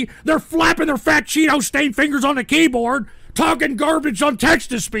garbage to me. They're flapping their fat Cheeto-stained fingers on the keyboard, talking garbage on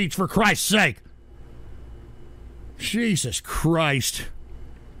text-to-speech, for Christ's sake. Jesus Christ.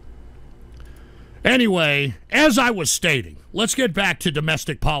 Anyway, as I was stating, let's get back to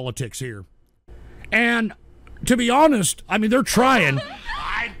domestic politics here. And to be honest, I mean, they're trying.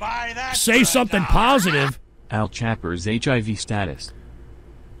 I'd buy that. Say something positive. Al Chapper's HIV status.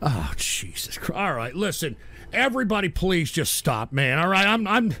 Oh, Jesus Christ. All right, listen. Everybody please just stop, man. All right,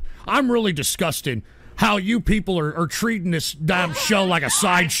 I'm really disgusted how you people are treating this damn show like a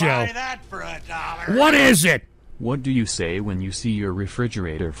sideshow. Buy that for $1. What is it? What do you say when you see your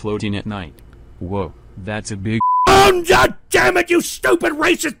refrigerator floating at night? Whoa, that's a big... Oh, God damn it, you stupid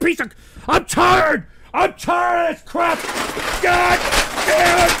racist piece of... I'm tired! I'm tired of this crap! God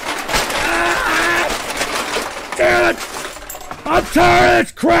damn it! Ah, damn it! I'm tired of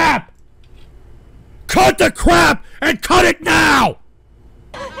this crap! Cut the crap and cut it now!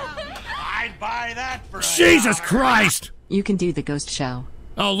 I'd buy that for Jesus Christ! You can do the ghost show.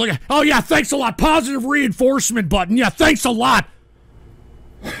 Oh, look at... Oh, yeah, thanks a lot. Positive reinforcement button. Yeah, thanks a lot.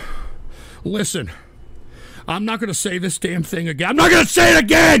 Listen, I'm not going to say this damn thing again. I'm not going to say it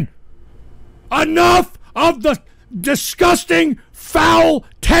again! Enough of the disgusting, foul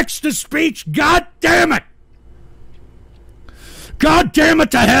text-to-speech. God damn it! God damn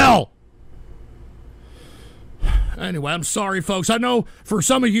it to hell! Anyway, I'm sorry, folks. I know for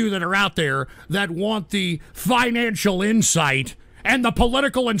some of you that are out there that want the financial insight and the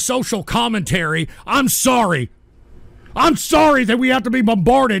political and social commentary, I'm sorry. I'm sorry that we have to be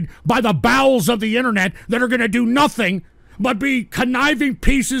bombarded by the bowels of the internet that are going to do nothing but be conniving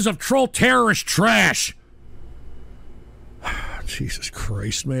pieces of troll terrorist trash. Jesus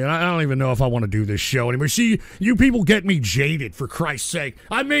Christ, man. I don't even know if I want to do this show anymore. See, you people get me jaded, for Christ's sake.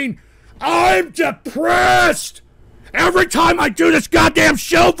 I mean, I'm depressed every time I do this goddamn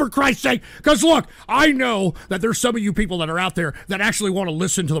show, for Christ's sake. Because, look, I know that there's some of you people that are out there that actually want to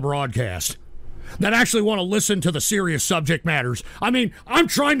listen to the broadcast, that actually want to listen to the serious subject matters. I mean, I'm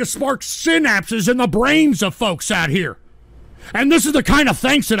trying to spark synapses in the brains of folks out here. And this is the kind of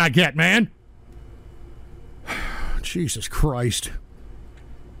thanks that I get, man. Jesus Christ.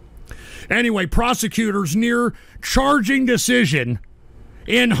 Anyway, prosecutors near charging decision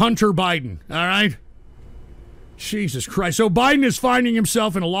in Hunter Biden, all right? Jesus Christ. So Biden is finding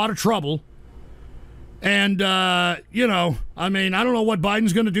himself in a lot of trouble. And, you know, I mean, I don't know what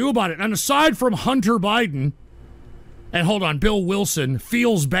Biden's going to do about it. And aside from Hunter Biden, and hold on, Bill Wilson,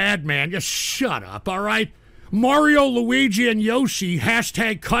 feels bad, man. Just shut up, all right? Mario, Luigi, and Yoshi,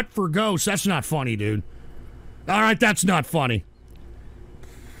 hashtag cut for ghosts. That's not funny, dude. All right, that's not funny.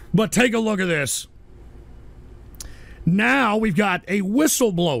 But take a look at this. Now we've got a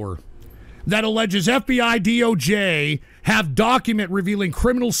whistleblower that alleges FBI DOJ have document revealing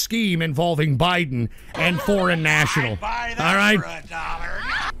criminal scheme involving Biden and foreign national. Buy that All right? for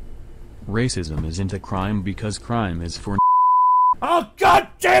 $1. Racism isn't a crime because crime is for... Oh, God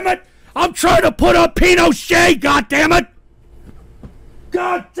damn it! I'm trying to put up Pinochet, God damn it!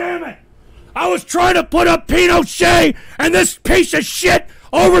 God damn it! I was trying to put up Pinochet, and this piece of shit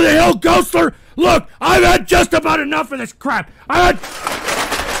over the hill ghostler. Look, I've had just about enough of this crap. I've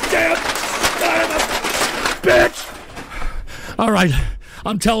had... Damn son of a bitch! All right,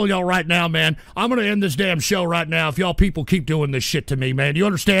 I'm telling y'all right now, man, I'm gonna end this damn show right now if y'all people keep doing this shit to me, man. You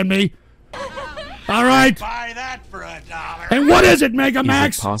understand me? All right? Buy that for $1. And what is it, Mega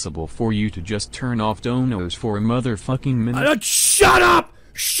Max? Is it possible for you to just turn off donos for a motherfucking minute? Shut up!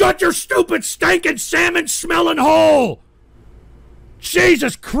 Shut your stupid, stinking, salmon-smelling hole!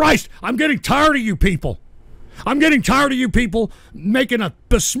 Jesus Christ! I'm getting tired of you people. I'm getting tired of you people making a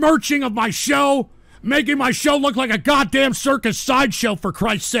besmirching of my show, making my show look like a goddamn circus sideshow, for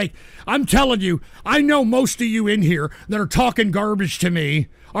Christ's sake. I'm telling you, I know most of you in here that are talking garbage to me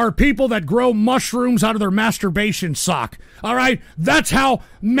are people that grow mushrooms out of their masturbation sock. All right? That's how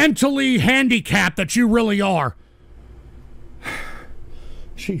mentally handicapped that you really are.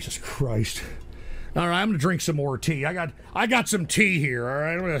 Jesus Christ. All right, I'm going to drink some more tea. I got some tea here, all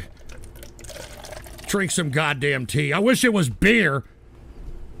right? I'm going to drink some goddamn tea. I wish it was beer.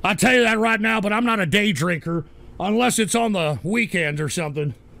 I'll tell you that right now, but I'm not a day drinker unless it's on the weekends or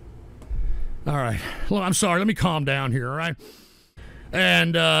something. All right. Well, I'm sorry. Let me calm down here, all right?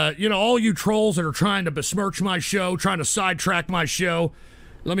 And, you know, all you trolls that are trying to besmirch my show, trying to sidetrack my show,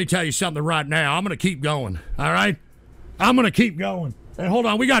 let me tell you something right now. I'm going to keep going, all right? I'm going to keep going. And hold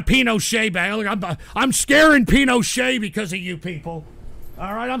on, we got Pinochet back. Look, I'm scaring Pinochet because of you people.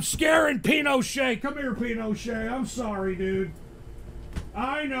 All right, I'm scaring Pinochet. Come here, Pinochet. I'm sorry, dude.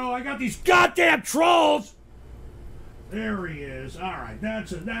 I know, I got these goddamn trolls. There he is. All right,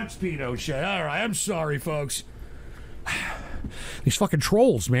 that's Pinochet. All right, I'm sorry, folks. These fucking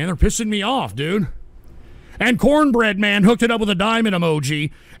trolls, man, they're pissing me off, dude. And Cornbread Man hooked it up with a diamond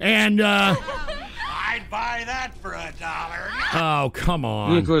emoji, and I'd buy that for $1. oh, come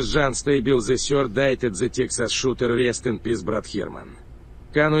on. Nicholas Jan stable the third dated the Texas shooter, rest in peace, Brad Herman.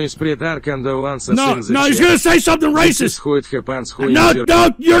 Can you spread our condolences? No, he's gonna say something racist. No,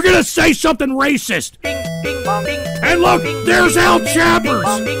 you're gonna say something racist. Bing, bing, bong, bing. And look, there's Al Chappers. Bing,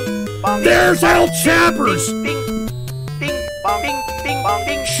 bong, bing. There's El Chappers! Bing, bing, bong, bing, bing, bong,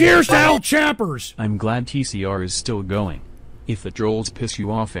 bing. Cheers to El Chappers! I'm glad TCR is still going. If the trolls piss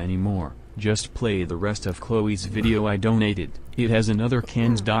you off anymore, just play the rest of Chloe's video I donated. It has another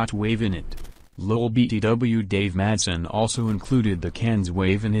Cans.wav in it. Lol BTW Dave Madsen also included the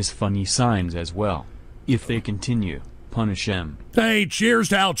Cans.wav in his funny signs as well. If they continue, punish them. Hey, cheers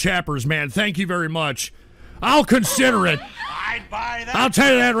to El Chappers, man. Thank you very much. I'll consider it. I'd buy that. I'll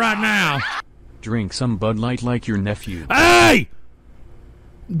tell you that right now. Drink some Bud Light like your nephew. Hey!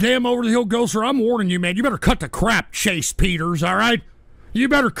 Damn over-the-hill ghoster, I'm warning you, man. You better cut the crap, Chase Peters, all right? You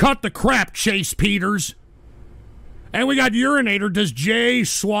better cut the crap, Chase Peters. And we got Urinator. Does Jay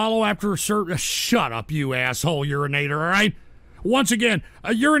swallow after a certain... Shut up, you asshole urinator, all right? Once again,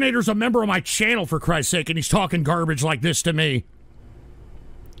 Urinator's a member of my channel, for Christ's sake, and he's talking garbage like this to me.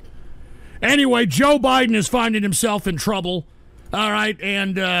 Anyway, Joe Biden is finding himself in trouble, all right?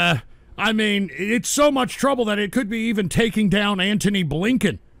 And, I mean, it's so much trouble that it could be even taking down Antony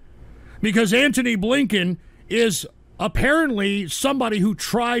Blinken. Because Antony Blinken is apparently somebody who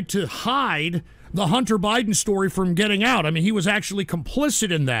tried to hide the Hunter Biden story from getting out. I mean, he was actually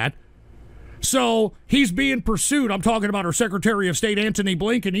complicit in that. So he's being pursued. I'm talking about our Secretary of State, Antony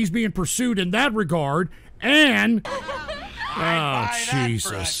Blinken. He's being pursued in that regard. And... Oh,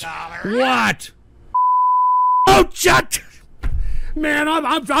 Jesus. What? Oh, shut... Man,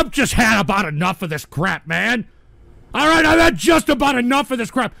 I've just had about enough of this crap, man. All right, I've had just about enough of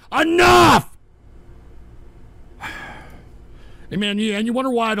this crap. Enough! Hey, man, and you wonder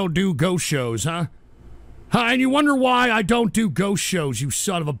why I don't do ghost shows, huh? And you wonder why I don't do ghost shows, you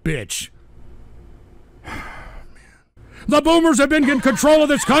son of a bitch. The boomers have been in control of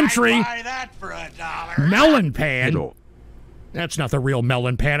this country. I'd buy that for $1. Melon pan? That's not the real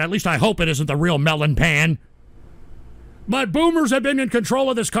melon pan. At least I hope it isn't the real melon pan. But boomers have been in control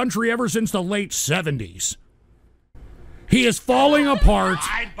of this country ever since the late 70s. He is falling apart.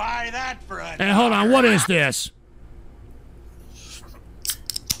 I'd buy that for $1. And hold on, what is this?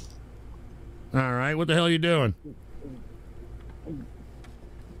 All right, what the hell are you doing?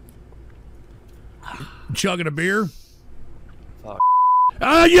 Chugging a beer?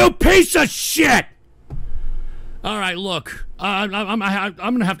 Oh, you piece of shit! All right, look, I'm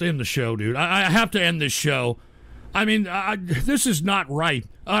gonna have to end the show, dude. I have to end this show. I mean, this is not right.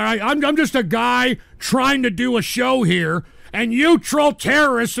 All right, I'm just a guy trying to do a show here, and you troll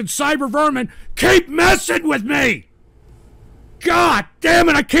terrorists and cyber vermin keep messing with me! God damn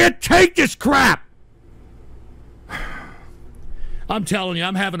it, I can't take this crap! I'm telling you,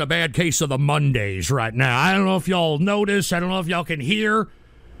 I'm having a bad case of the Mondays right now. I don't know if y'all notice, I don't know if y'all can hear.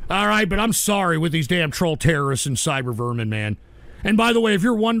 All right, but I'm sorry with these damn troll terrorists and cyber vermin, man. And by the way, if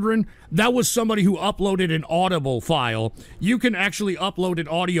you're wondering, that was somebody who uploaded an Audible file. You can actually upload an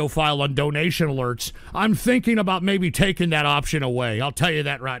audio file on donation alerts. I'm thinking about maybe taking that option away. I'll tell you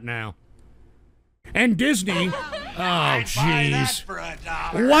that right now. And Disney... Oh, jeez.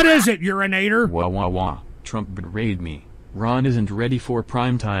 What is it, urinator? Wah wah wah. Trump betrayed me. Ron isn't ready for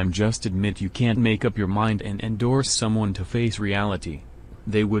primetime. Just admit you can't make up your mind and endorse someone to face reality.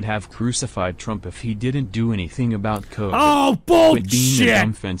 They would have crucified Trump if he didn't do anything about COVID. Oh, Quit being a bullshit!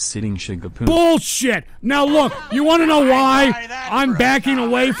 dumb fence-sitting shigapoon. Bullshit! Now look, you want to know why I'm backing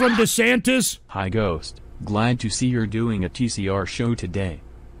away from DeSantis? Hi Ghost, glad to see you're doing a TCR show today.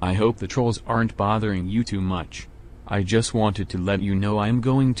 I hope the trolls aren't bothering you too much. I just wanted to let you know I'm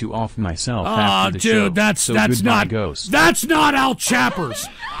going to off myself after the show. Dude, that's goodbye, not Ghost. That's not Al Chappers.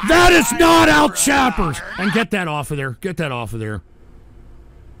 That is not Al Chappers. And get that off of there. Get that off of there.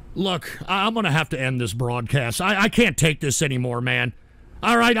 Look, I'm going to have to end this broadcast. I can't take this anymore, man.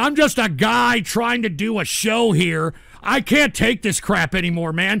 All right, I'm just a guy trying to do a show here. I can't take this crap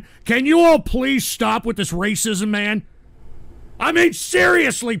anymore, man. Can you all please stop with this racism, man? I mean,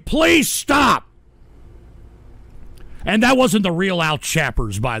 seriously, please stop. And that wasn't the real Al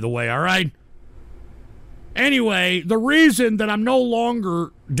Chappers, by the way, all right? Anyway, the reason that I'm no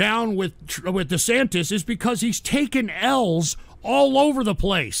longer down with DeSantis is because he's taken L's all over the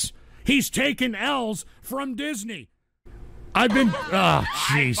place. He's taken L's from Disney. I've been... Oh,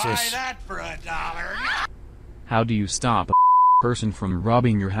 Jesus. I'd buy that for $1. How do you stop a person from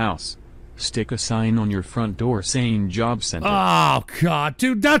robbing your house? Stick a sign on your front door saying job center. Oh, God,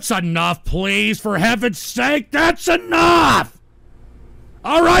 dude, that's enough, please. For heaven's sake, that's enough!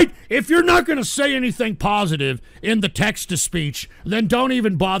 All right, if you're not going to say anything positive in the text-to-speech, then don't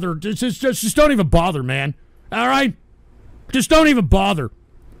even bother. Just don't even bother, man. All right? Just don't even bother.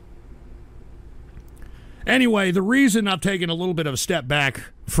 Anyway, the reason I've taken a little bit of a step back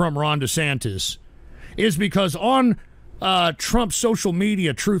from Ron DeSantis is because on Trump social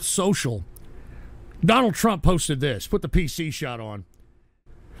media, Truth Social. Donald Trump posted this. Put the PC shot on.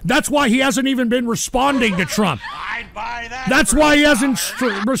 That's why he hasn't even been responding to Trump. I'd buy that. That's why he hasn't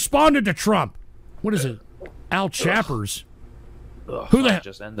responded to Trump. What is it? Al Chappers. Who the hell?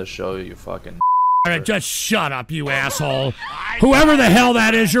 Just end the show, you fucking. All right, just shut up, you asshole. Whoever the hell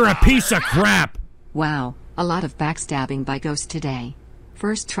that is, you're a piece of crap. Wow, a lot of backstabbing by Ghost today.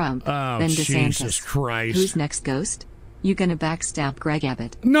 First Trump, then DeSantis. Jesus Christ. Who's next, Ghost? You gonna backstab Greg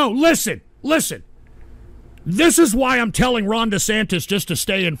Abbott? No, listen. This is why I'm telling Ron DeSantis just to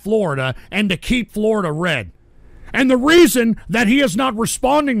stay in Florida and to keep Florida red. And the reason that he is not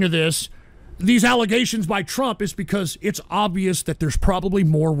responding to these allegations by Trump, is because it's obvious that there's probably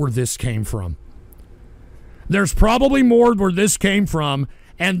more where this came from. There's probably more where this came from,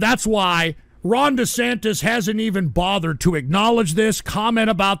 and that's why Ron DeSantis hasn't even bothered to acknowledge this, comment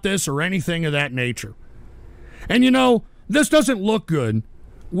about this, or anything of that nature. And you know, this doesn't look good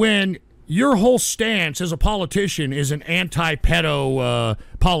when your whole stance as a politician is an anti-pedo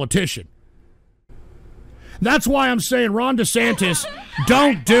politician. That's why I'm saying, Ron DeSantis,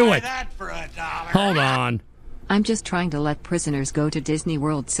 don't do it. Hold on. I'm just trying to let prisoners go to Disney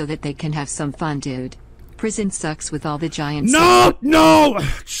World so that they can have some fun, dude. Prison sucks with all the giants. No!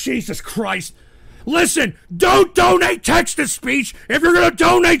 Jesus Christ. Listen, don't donate text-to-speech if you're going to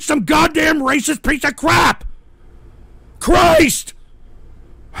donate some goddamn racist piece of crap. Christ!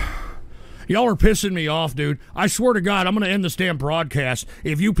 Y'all are pissing me off, dude. I swear to God, I'm going to end this damn broadcast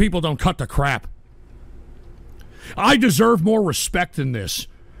if you people don't cut the crap. I deserve more respect than this.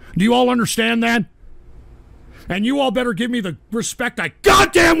 Do you all understand that? And you all better give me the respect I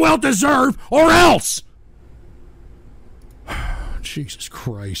goddamn well deserve, or else! Jesus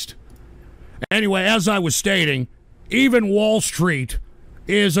Christ. Anyway, as I was stating, even Wall Street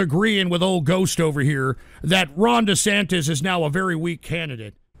is agreeing with old Ghost over here that Ron DeSantis is now a very weak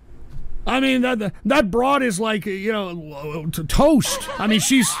candidate. I mean, that broad is like, you know, toast. I mean,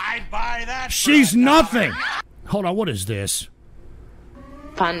 she's nothing. Hold on, what is this?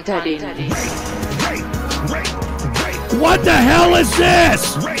 Pantadine. What the hell is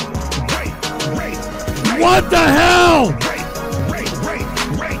this? What the hell?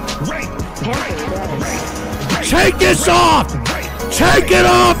 Take this off! Take it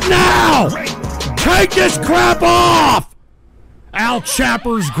off now! Take this crap off! Al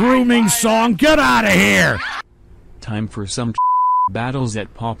Chapper's grooming song, get out of here! Time for some battles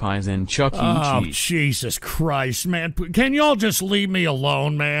at Popeyes and Chuck E. Cheese. Oh, Jesus Christ, man. Can y'all just leave me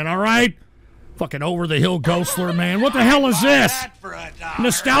alone, man, alright? Fucking over-the-hill ghostler, man. What the hell is this?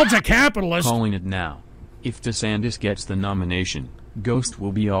 Nostalgia capitalist. Calling it now. If DeSantis gets the nomination, Ghost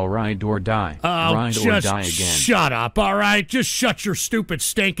will be all ride or die. Ride or die again. Shut up, all right? Just shut your stupid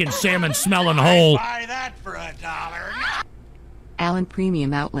stinking salmon-smelling hole. Buy that for $1. Allen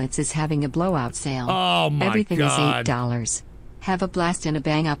Premium Outlets is having a blowout sale. Oh, my Everything God. is $8. Have a blast and a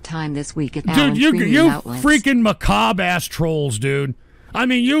bang-up time this week at Dude, Allen Premium Outlets. Freaking macabre-ass trolls, dude. I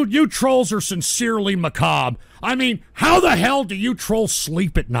mean, you trolls are sincerely macabre. I mean, how the hell do you trolls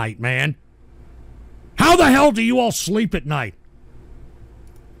sleep at night, man? How the hell do you all sleep at night?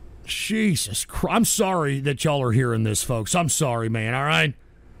 Jesus Christ. I'm sorry that y'all are hearing this, folks. I'm sorry, man, all right?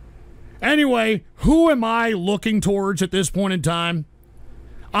 Anyway, who am I looking towards at this point in time?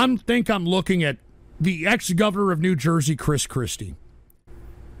 I think I'm looking at the ex-governor of New Jersey, Chris Christie.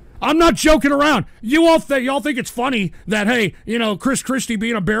 I'm not joking around. Y'all think it's funny that, hey, you know, Chris Christie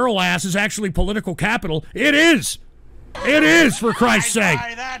being a barrel ass is actually political capital. It is. It is, for Christ's sake.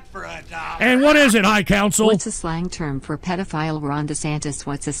 Buy that for $1. And what is it, High Council? What's a slang term for pedophile Ron DeSantis?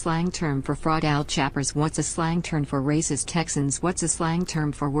 What's a slang term for fraud Al Chappers? What's a slang term for racist Texans? What's a slang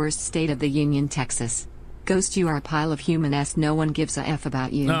term for worst state of the union, Texas? Ghost, you are a pile of human ass. No one gives a F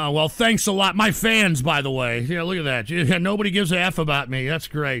about you. Oh, well, thanks a lot. My fans, by the way. Yeah, look at that. Yeah, nobody gives a F about me. That's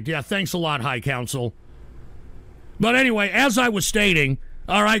great. Yeah, thanks a lot, High Council. But anyway, as I was stating,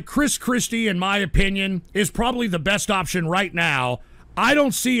 all right, Chris Christie, in my opinion, is probably the best option right now. I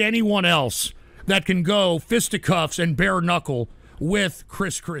don't see anyone else that can go fisticuffs and bare knuckle with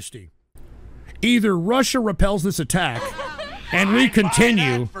Chris Christie. Either Russia repels this attack and we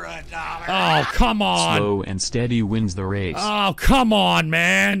continue. Oh, come on. Slow and steady wins the race. Oh, come on,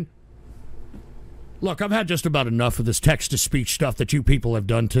 man. Look, I've had just about enough of this text-to-speech stuff that you people have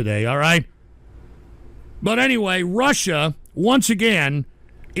done today, all right? But anyway, Russia, once again,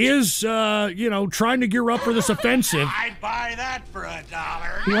 is, trying to gear up for this offensive. I'd buy that for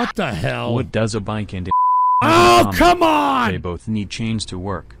 $1. What the hell? What does a bike and a Oh, come on! They both need chains to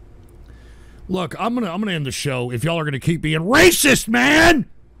work. Look, I'm gonna end the show if y'all are gonna keep being racist, man!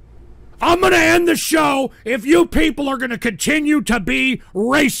 I'm going to end the show if you people are going to continue to be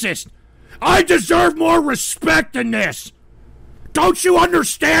racist. I deserve more respect than this. Don't you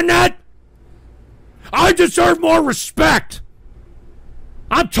understand that? I deserve more respect.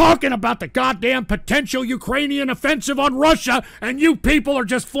 I'm talking about the goddamn potential Ukrainian offensive on Russia, and you people are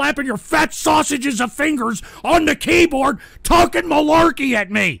just flapping your fat sausages of fingers on the keyboard talking malarkey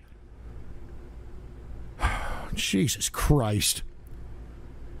at me. Jesus Christ.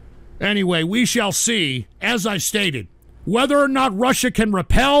 Anyway, we shall see, as I stated, whether or not Russia can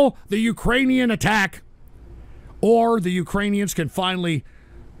repel the Ukrainian attack or the Ukrainians can finally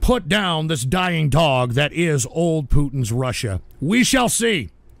put down this dying dog that is old Putin's Russia. We shall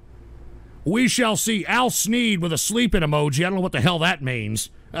see. We shall see. Al Sneed with a sleeping emoji. I don't know what the hell that means.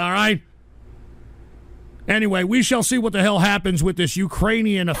 All right? Anyway, we shall see what the hell happens with this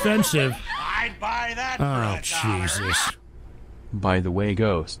Ukrainian offensive. I'd buy that for Oh, $1. Jesus. By the way,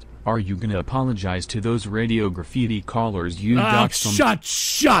 Ghost, are you gonna apologize to those radio graffiti callers you doxed on?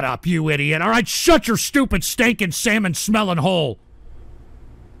 Shut up, you idiot. All right, shut your stupid stinking salmon-smelling hole.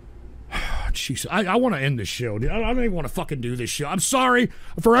 Jeez, I want to end this show. I don't even want to fucking do this show. I'm sorry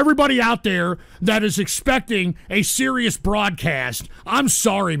for everybody out there that is expecting a serious broadcast. I'm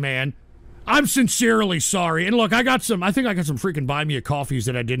sorry, man. I'm sincerely sorry. And look, I think I got some freaking buy me a coffees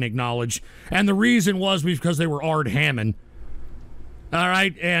that I didn't acknowledge. And the reason was because they were Ard Hammond. All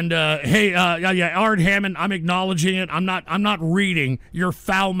right, and Ard Hammond, I'm acknowledging it. I'm not reading your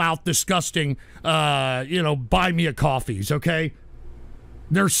foul-mouthed, disgusting, buy me a coffees, okay?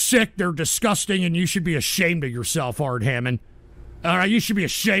 They're sick, they're disgusting, and you should be ashamed of yourself, Ard Hammond. All right, you should be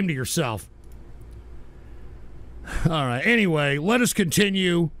ashamed of yourself. All right, anyway, let us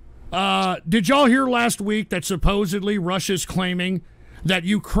continue. Did y'all hear last week that supposedly Russia's claiming that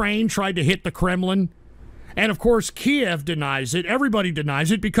Ukraine tried to hit the Kremlin? And, of course, Kiev denies it. Everybody denies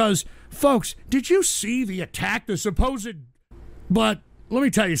it because, folks, did you see the attack, the supposed... But let me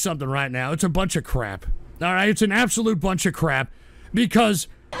tell you something right now. It's a bunch of crap. All right? It's an absolute bunch of crap because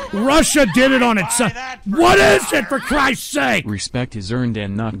Russia did it on its own. What is it, for Christ's sake? Respect is earned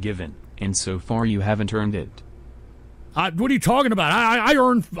and not given, and so far you haven't earned it. What are you talking about? I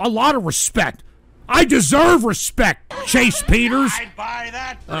earn a lot of respect. I deserve respect, Chase Peters. I'd buy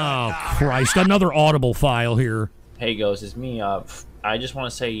that for Oh, $1. Christ. Another Audible file here. Hey, Ghost, it's me. I just want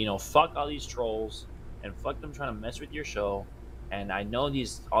to say, fuck all these trolls, and fuck them trying to mess with your show. And I know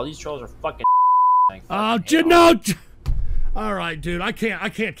all these trolls are fucking. All right, dude. I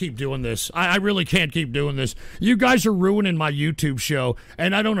can't keep doing this. I really can't keep doing this. You guys are ruining my YouTube show,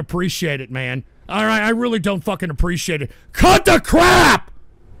 and I don't appreciate it, man. All right, I really don't fucking appreciate it. Cut the crap!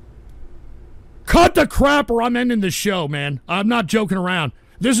 Cut the crap or I'm ending the show, man. I'm not joking around.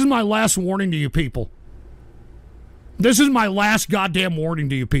 This is my last warning to you people. This is my last goddamn warning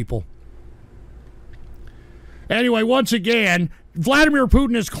to you people. Anyway, once again, Vladimir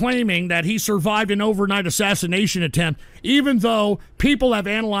Putin is claiming that he survived an overnight assassination attempt, even though people have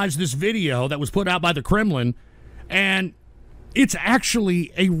analyzed this video that was put out by the Kremlin, and it's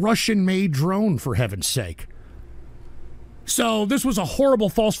actually a Russian-made drone, for heaven's sake. So this was a horrible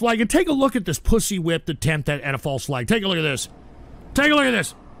false flag. And take a look at this pussy-whipped attempt at a false flag. Take a look at this. Take a look at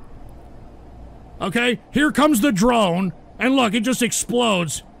this. Okay, here comes the drone. And look, it just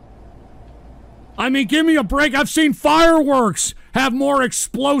explodes. I mean, give me a break. I've seen fireworks have more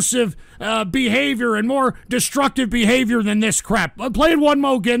explosive behavior and more destructive behavior than this crap. Play it one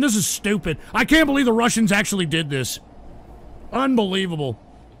more again. This is stupid. I can't believe the Russians actually did this. Unbelievable.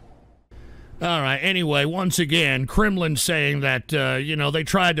 All right, anyway, once again, Kremlin saying that, they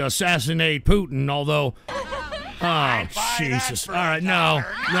tried to assassinate Putin, although... Oh, Jesus. All right,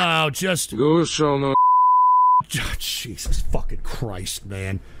 no, just... Jesus fucking Christ,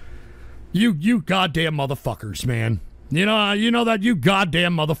 man. You goddamn motherfuckers, man. You know that, you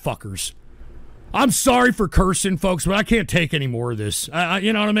goddamn motherfuckers. I'm sorry for cursing, folks, but I can't take any more of this.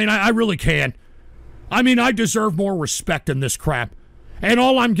 You know what I mean? I really can't. I mean, I deserve more respect than this crap. And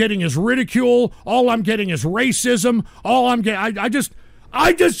all I'm getting is ridicule. All I'm getting is racism. All I'm getting...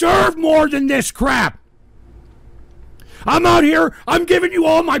 I deserve more than this crap. I'm out here, I'm giving you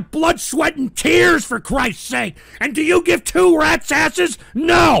all my blood, sweat, and tears, for Christ's sake. And do you give two rats' asses?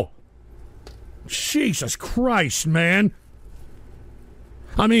 No. Jesus Christ, man.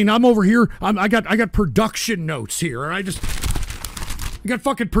 I mean, I'm over here, I got production notes here, and I got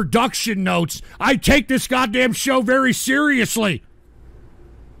fucking production notes. I take this goddamn show very seriously.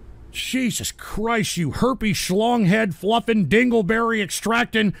 Jesus Christ, you herpy schlonghead fluffing, dingleberry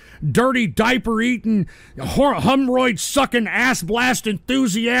extracting, dirty diaper eating, humroid sucking, ass blast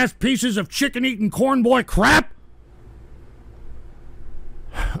enthusiast pieces of chicken eating corn boy crap.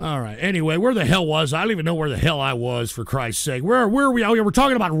 All right. Anyway, where the hell was I? I don't even know where the hell I was, for Christ's sake. Where are we? Oh, yeah, we're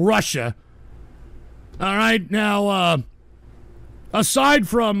talking about Russia. All right. Now, aside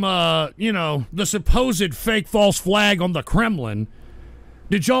from, the supposed fake false flag on the Kremlin,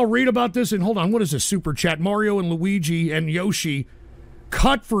 did y'all read about this? And hold on, what is this super chat? Mario and Luigi and Yoshi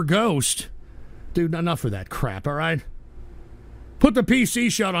cut for Ghost. Dude, enough of that crap, all right? Put the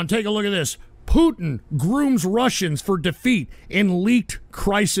PC shot on. Take a look at this. Putin grooms Russians for defeat in leaked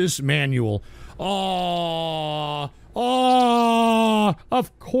crisis manual. Of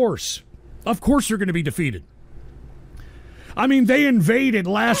course. Of course they're going to be defeated. I mean, they invaded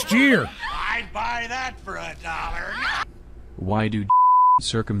last year. I'd buy that for $1. Why do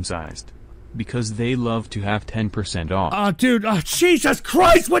circumcised? Because they love to have 10% off. Dude, Jesus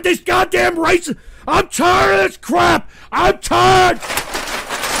Christ, with this goddamn race! I'm tired of this crap! I'm tired!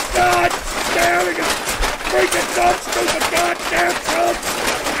 God damn it! Freaking dumb, stupid goddamn Trump!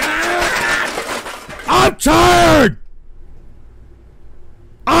 I'm tired!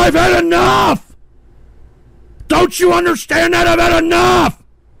 I've had enough! Don't you understand that? I've had enough!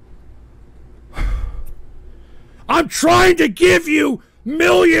 I'm trying to give you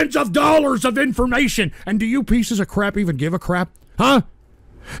millions of dollars of information, and do you pieces of crap even give a crap? Huh?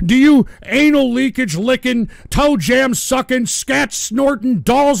 Do you anal leakage licking, toe jam sucking, scat snorting,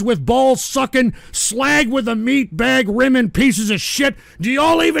 dolls with balls sucking, slag with a meat bag rimming pieces of shit? Do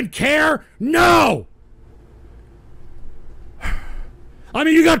y'all even care? No! I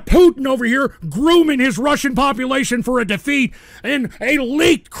mean, you got Putin over here grooming his Russian population for a defeat in a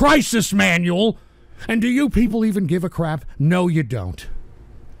leaked crisis manual. And do you people even give a crap? No, you don't.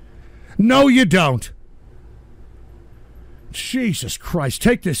 No, you don't. Jesus Christ,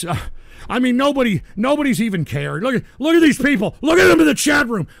 take this. I mean, nobody's even caring. Look at these people. Look at them in the chat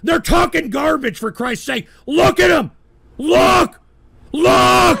room. They're talking garbage, for Christ's sake. Look at them. Look.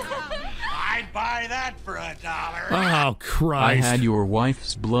 I'd buy that for $1. Oh, Christ. I had your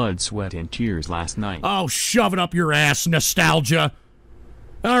wife's blood, sweat, and tears last night. Oh, shove it up your ass, nostalgia.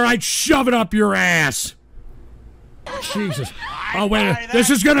 All right, shove it up your ass. Jesus. Oh, wait. This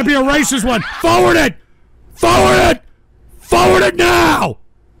is going to be a racist one. Forward it. Forward it now.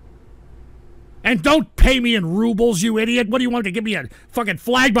 And don't pay me in rubles, you idiot. What do you want to give me a fucking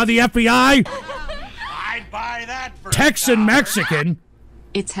flag by the FBI? I'd buy that for Texan Mexican.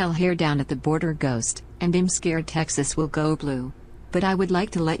 It's hell here down at the border, Ghost, and I'm scared Texas will go blue. But I would like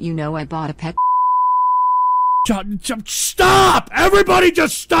to let you know I bought a pet. Stop! Everybody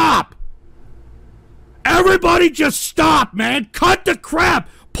just stop! Everybody just stop, man! Cut the crap!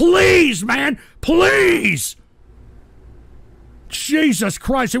 Please, man! Please! Jesus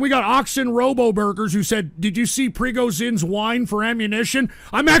Christ. And we got Oxen Robo Burgers who said, did you see Prigozhin's wine for ammunition?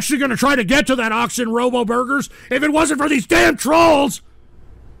 I'm actually going to try to get to that Oxen Robo Burgers if it wasn't for these damn trolls!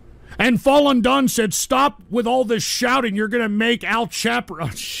 And Fallen Dunn said, stop with all this shouting. You're going to make Al Chapper... Oh,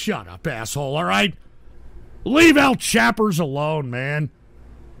 shut up, asshole, all right? Leave Al Chappers alone, man.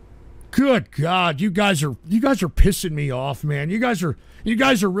 Good God, you guys are pissing me off, man. You guys are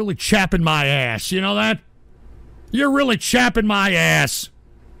really chapping my ass. You know that? You're really chapping my ass.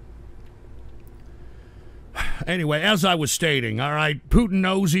 Anyway, as I was stating, all right, Putin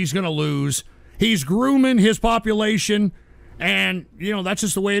knows he's going to lose. He's grooming his population, and, that's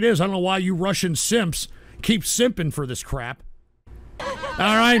just the way it is. I don't know why you Russian simps keep simping for this crap.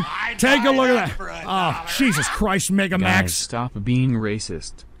 All right, take a look at that. Oh, Jesus Christ, Mega Max. Guys, stop being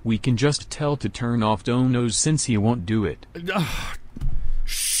racist. We can just tell to turn off Donos since he won't do it.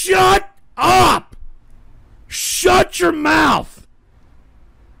 Shut up! Shut your mouth!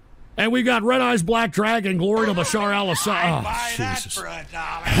 And we got Red Eyes Black Dragon, Glory to Bashar al-Assad. Oh, Jesus.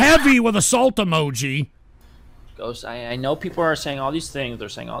 Heavy with a salt emoji. Ghost, I know people are saying all these things. They're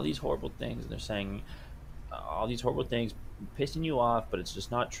saying all these horrible things. They're saying all these horrible things, pissing you off, but it's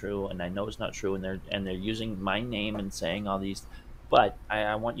just not true. And I know it's not true. And they're using my name and saying all these. But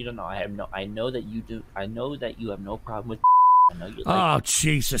I want you to know, I know that you do. I know that you have no problem with. I know you like it.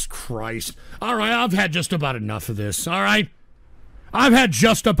 Jesus Christ! All right, I've had just about enough of this. All right, I've had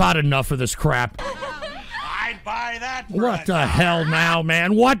just about enough of this crap. I'd buy that. What the hell now,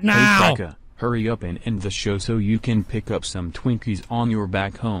 man? What now? Hey, Becca, hurry up and end the show so you can pick up some Twinkies on your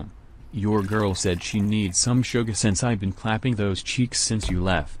back home. Your girl said she needs some sugar since I've been clapping those cheeks since you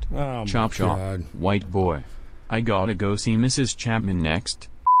left. Oh, chop chop, white boy. I gotta go see Mrs. Chapman next.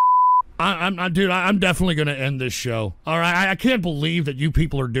 Dude, I'm definitely gonna end this show. All right, I can't believe that you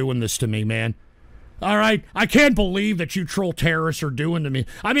people are doing this to me, man. All right, I can't believe that you troll terrorists are doing to me.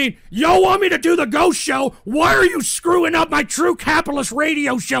 I mean, y'all want me to do the ghost show? Why are you screwing up my true capitalist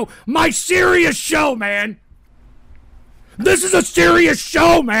radio show, my serious show, man? This is a serious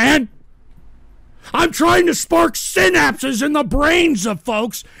show, man. I'm trying to spark synapses in the brains of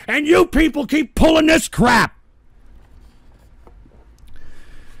folks, and you people keep pulling this crap.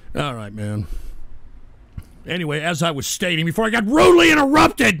 All right, man. Anyway, as I was stating before I got rudely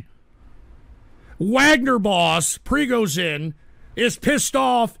interrupted, Wagner boss, Prigozhin, is pissed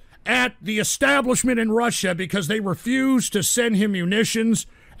off at the establishment in Russia because they refuse to send him munitions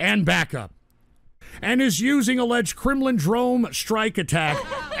and backup, and is using alleged Kremlin drone strike attack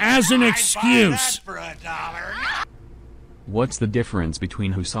as an excuse. For $1. What's the difference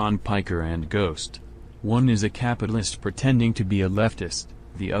between Husan Piker and Ghost? One is a capitalist pretending to be a leftist.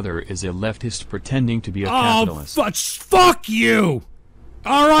 The other is a leftist pretending to be a capitalist. Oh, fuck you!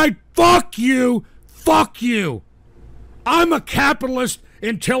 All right, fuck you! Fuck you! I'm a capitalist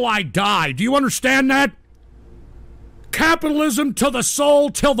until I die. Do you understand that? Capitalism to the soul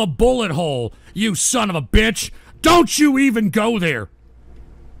till the bullet hole, you son of a bitch. Don't you even go there.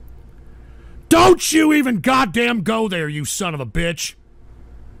 Don't you even goddamn go there, you son of a bitch.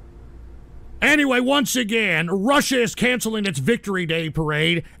 Anyway, once again, Russia is canceling its Victory Day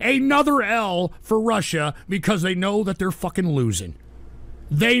parade. Another L for Russia because they know that they're fucking losing.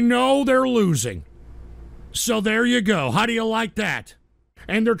 They know they're losing. So there you go. How do you like that?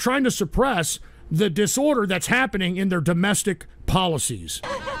 And they're trying to suppress the disorder that's happening in their domestic policies.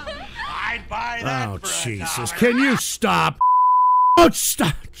 I'd buy that Oh, for Jesus. $1. Can you stop? Oh,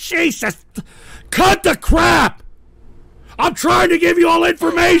 stop. Jesus. Cut the crap. I'm trying to give you all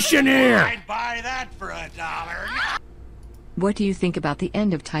information here. I'd buy that for $1. What do you think about the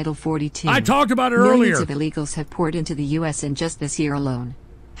end of Title 42? I talked about it Millions earlier. of illegals have poured into the U.S. in just this year alone.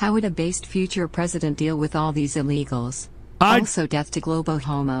 How would a based future president deal with all these illegals? Also, death to global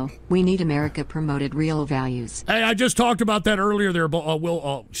homo. We need America promoted real values. Hey, I just talked about that earlier there,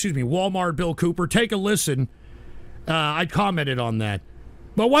 Walmart Bill Cooper. Take a listen. I commented on that.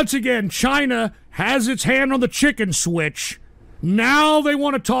 But once again, China has its hand on the chicken switch. Now they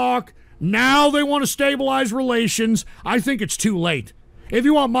want to talk. Now they want to stabilize relations. I think it's too late. If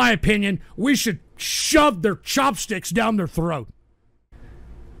you want my opinion, we should shove their chopsticks down their throat.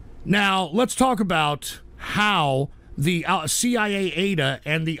 Now, let's talk about how the CIA ADA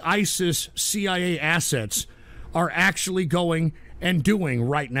and the ISIS CIA assets are actually going and doing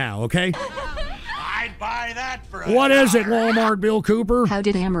right now, okay? I'd buy that for $1. What is it, Walmart Bill Cooper? How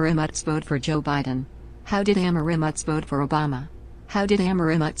did Amarimuts vote for Joe Biden? How did Amarimuts vote for Obama? How did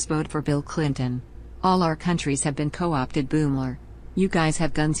Amarimuts vote for Bill Clinton? All our countries have been co-opted, Boomler. You guys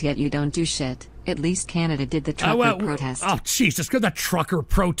have guns yet you don't do shit. At least Canada did the trucker protest. Oh, Jesus, because the trucker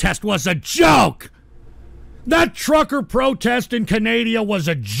protest was a joke! That trucker protest in Canada was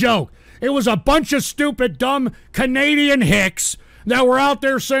a joke. It was a bunch of stupid, dumb Canadian hicks that were out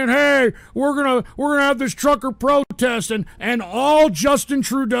there saying, hey, we're gonna have this trucker protest, and all Justin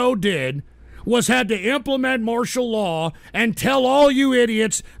Trudeau did was had to implement martial law and tell all you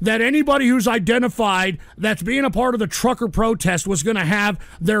idiots that anybody who's identified that's being a part of the trucker protest was gonna have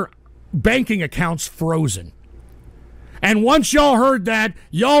their banking accounts frozen. And once y'all heard that,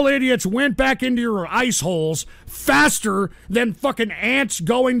 y'all idiots went back into your ice holes faster than fucking ants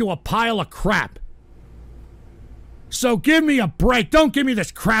going to a pile of crap. So give me a break. Don't give me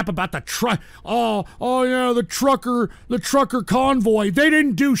this crap about the the trucker convoy. They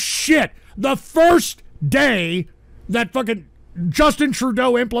didn't do shit. The first day that fucking Justin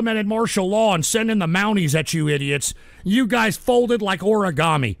Trudeau implemented martial law and sent in the Mounties at you idiots, you guys folded like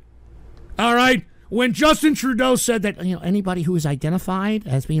origami. All right? When Justin Trudeau said that anybody who is identified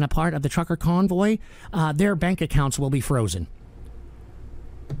as being a part of the trucker convoy, their bank accounts will be frozen.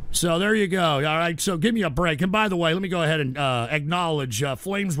 So there you go. All right, so give me a break. And by the way, let me go ahead and acknowledge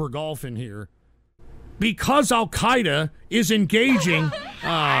Flames were golfing here. Because Al-Qaeda is engaging...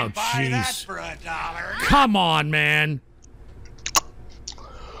 Oh, jeez. Come on, man.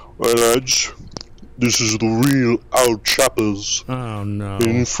 Well, lads, this is the real Al Chappers. Oh, no.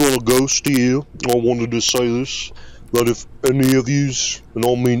 In front of Ghost here, I wanted to say this, that if any of yous, and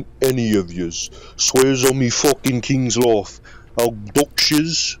I mean any of yous, swears on me fucking king's life, I'll dox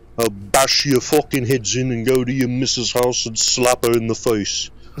yous, I'll bash your fucking heads in and go to your missus' house and slap her in the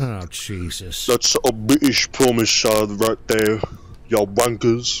face. Oh, Jesus. That's a British promise right there, y'all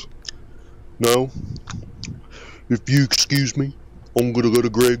wankers. Now, if you excuse me, I'm gonna go to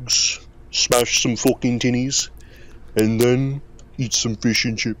Greg's, smash some fucking tinnies, and then eat some fish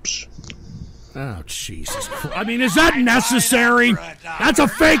and chips. Oh, Jesus. I mean, is that necessary? That's a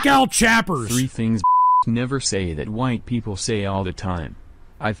fake Al Chappers. 3 things never say that white people say all the time.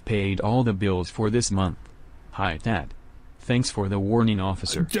 I've paid all the bills for this month. Hi, Dad. Thanks for the warning,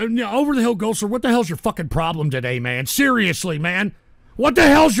 officer. Over the hill, Ghostler, what the hell's your fucking problem today, man? Seriously, man. What the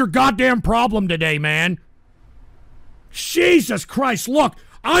hell's your goddamn problem today, man? Jesus Christ, look,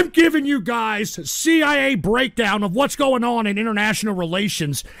 I'm giving you guys a CIA breakdown of what's going on in international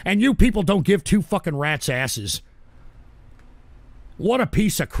relations, and you people don't give two fucking rats' asses. What a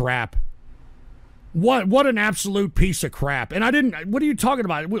piece of crap. What an absolute piece of crap. And I didn't, what are you talking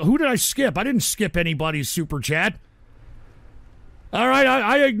about? Who did I skip? I didn't skip anybody's super chat. All right,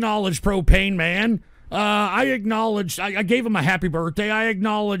 I acknowledged Propane Man. I acknowledged, I gave him a happy birthday. I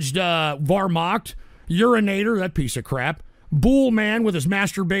acknowledged Varmocht, Urinator, that piece of crap. Bull Man with his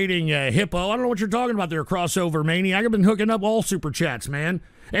masturbating hippo. I don't know what you're talking about there, Crossover Maniac. I've been hooking up all super chats, man.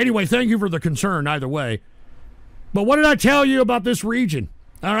 Anyway, thank you for the concern either way. But what did I tell you about this region?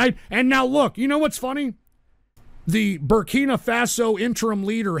 All right, and now look, you know what's funny? The Burkina Faso interim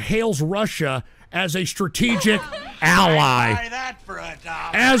leader hails Russia as a strategic ally. Buy that for $1.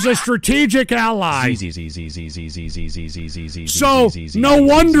 As a strategic ally. So, no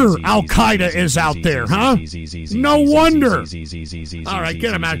wonder Al-Qaeda is out there, huh? No wonder. All right,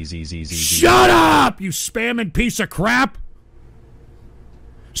 get him out. Shut up, you spamming piece of crap.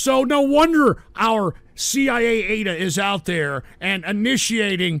 So, no wonder our CIA ADA is out there and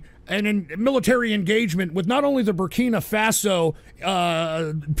initiating an military engagement with not only the Burkina Faso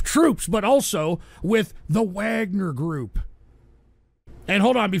troops, but also with the Wagner Group. And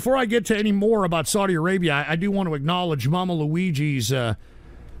hold on, before I get to any more about Saudi Arabia, I do want to acknowledge Mama Luigi's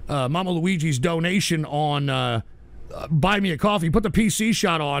donation on Buy Me a Coffee. Put the PC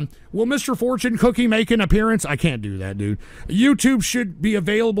shot on. Will Mr. Fortune Cookie make an appearance? I can't do that, dude. YouTube should be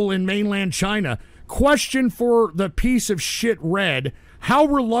available in mainland China. Question for the piece of shit Red. How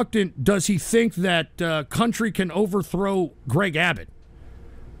reluctant does he think that country can overthrow Greg Abbott?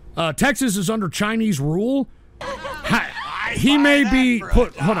 Texas is under Chinese rule. He may be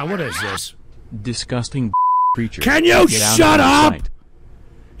put. Hold on, what is this? Disgusting creature. Can you shut up?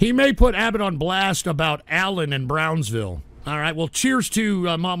 He may put Abbott on blast about Allen and Brownsville. All right, well, cheers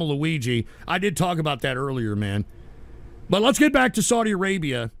to Mama Luigi. I did talk about that earlier, man. But let's get back to Saudi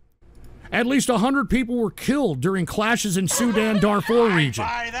Arabia. At least 100 people were killed during clashes in Sudan, Darfur region.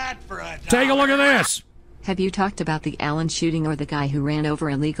 Take a look at this. Have you talked about the Allen shooting or the guy who ran over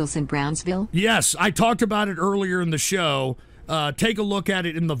illegals in Brownsville? Yes, I talked about it earlier in the show. Take a look at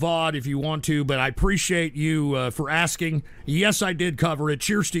it in the VOD if you want to, but I appreciate you for asking. Yes, I did cover it.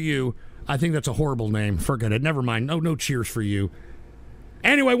 Cheers to you. I think that's a horrible name. Forget it. Never mind. No cheers for you.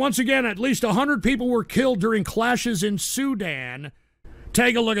 Anyway, once again, at least 100 people were killed during clashes in Sudan.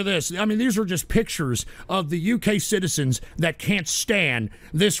 Take a look at this. I mean, these are just pictures of the UK citizens that can't stand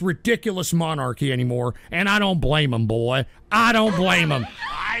this ridiculous monarchy anymore, and I don't blame them, boy. I don't blame them.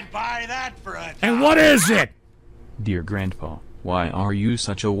 I'd buy that for $1. And what is it? Dear Grandpa, why are you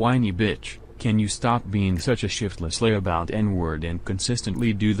such a whiny bitch? Can you stop being such a shiftless layabout N-word and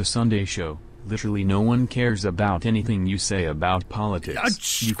consistently do the Sunday show? Literally no one cares about anything you say about politics.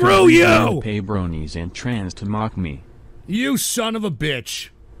 Screw you! Pay bronies and trans to mock me. You son of a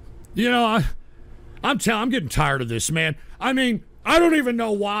bitch. You know, I'm getting tired of this, man. I mean, I don't even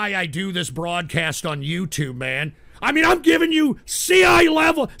know why I do this broadcast on YouTube, man. I mean, I'm giving you CIA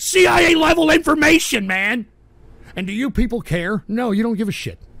level information, man. And do you people care? No, you don't give a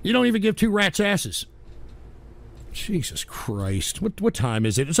shit. You don't even give two rats' asses. Jesus Christ. What time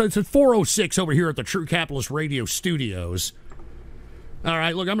is it? It's at 4:06 over here at the True Capitalist Radio Studios. All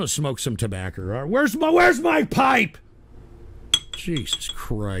right, look, I'm going to smoke some tobacco. All right, where's my pipe? Jesus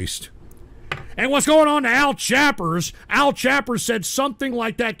Christ. And what's going on to Al Chappers? Al Chappers said something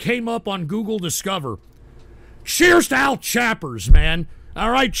like that came up on Google Discover. Cheers to Al Chappers, man.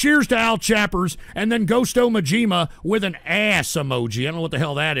 All right, cheers to Al Chappers. And then Ghosto Majima with an ass emoji. I don't know what the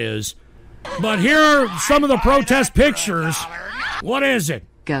hell that is. But here are some of the protest pictures. What is it?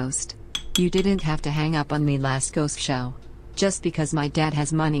 Ghost. You didn't have to hang up on me last Ghost show. Just because my dad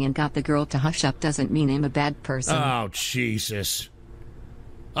has money and got the girl to hush up doesn't mean I'm a bad person. Oh, Jesus.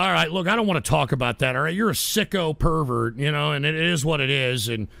 All right, look, I don't want to talk about that, all right? You're a sicko pervert, you know, and it is what it is,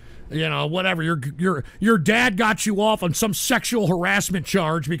 and, you know, whatever. Your dad got you off on some sexual harassment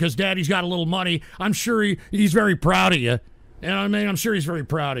charge because daddy's got a little money. I'm sure he's very proud of you. You know what I mean? I'm sure he's very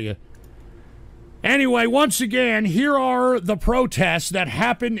proud of you. Anyway, once again, here are the protests that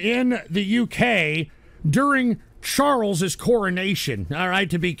happened in the UK during Charles's coronation, all right,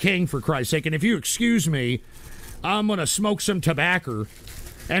 to be king, for Christ's sake. And if you excuse me, I'm going to smoke some tobacco.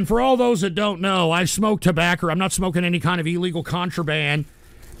 And for all those that don't know, I smoke tobacco. I'm not smoking any kind of illegal contraband.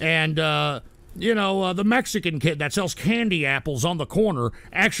 And, you know, the Mexican kid that sells candy apples on the corner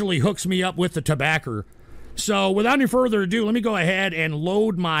actually hooks me up with the tobacco. So without any further ado, let me go ahead and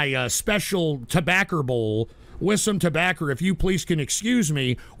load my special tobacco bowl with some tobacco, if you please can excuse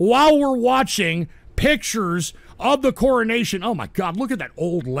me, while we're watching pictures of the coronation. Oh my God, look at that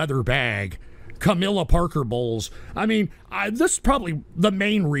old leather bag. Camilla Parker Bowles. I mean, this is probably the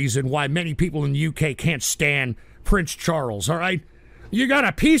main reason why many people in the UK can't stand Prince Charles, all right? You got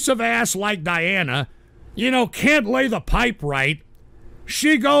a piece of ass like Diana, can't lay the pipe right.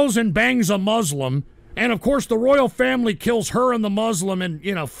 She goes and bangs a Muslim, and of course the royal family kills her and the Muslim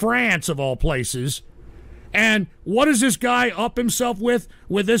in, France of all places. And what is this guy up himself with?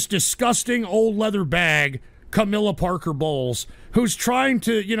 With this disgusting old leather bag, Camilla Parker Bowles, who's trying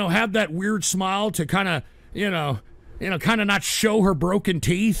to, have that weird smile to kind of, kind of not show her broken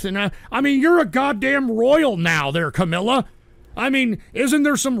teeth. And I mean, you're a goddamn royal now there, Camilla. I mean, isn't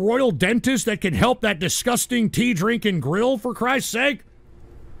there some royal dentist that can help that disgusting tea-drinking grill, for Christ's sake?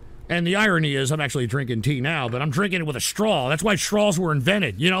 And the irony is, I'm actually drinking tea now, but I'm drinking it with a straw. That's why straws were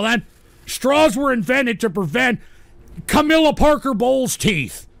invented. You know that? Straws were invented to prevent Camilla Parker Bowles'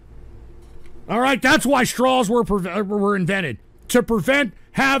 teeth. All right, that's why straws were invented, to prevent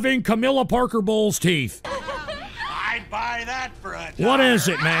having Camilla Parker Bowles' teeth. I'd buy that for $1. What is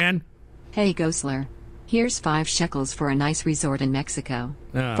it, man? Hey, Ghostler. Here's 5 shekels for a nice resort in Mexico.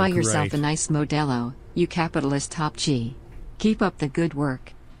 Oh, Buy yourself great. a nice Modelo, you capitalist top G. Keep up the good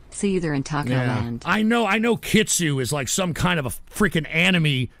work. See you there in Taco Land. I know Kitsu is like some kind of a freaking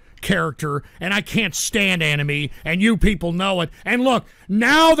anime character, and I can't stand anime, and you people know it. And look,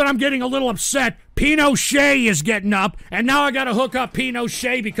 now that I'm getting a little upset, Pinochet is getting up, and now I gotta hook up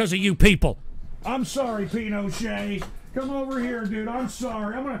Pinochet because of you people. I'm sorry, Pinochet. Come over here, dude. I'm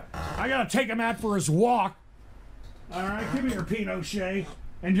sorry. I gotta take him out for his walk. All right, come here, Pinochet.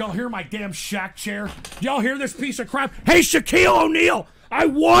 And y'all hear my damn shack chair? Y'all hear this piece of crap? Hey, Shaquille O'Neal, I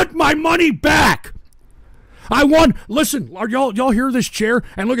want my money back. Listen, y'all hear this chair?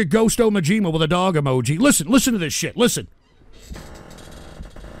 And look at Ghost Majima with a dog emoji. Listen to this shit. Listen.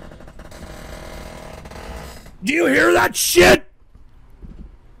 Do you hear that shit?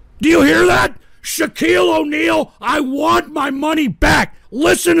 Do you hear that? Shaquille O'Neal, I want my money back.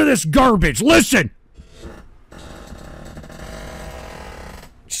 Listen to this garbage. Listen.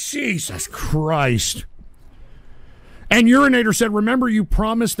 Jesus Christ. And Urinator said, remember you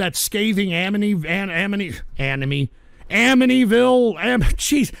promised that scathing Amityville,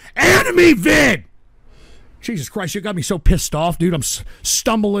 Animevid! Jesus Christ, you got me so pissed off, dude. I'm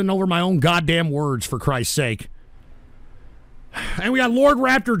stumbling over my own goddamn words, for Christ's sake. And we got Lord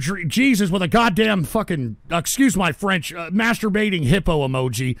Raptor Jesus with a goddamn fucking, excuse my French, masturbating hippo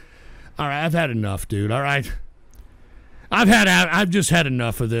emoji. All right, I've had enough, dude, all right? I've just had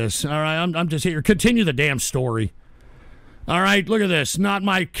enough of this, all right? I'm just here. Continue the damn story. All right, look at this. Not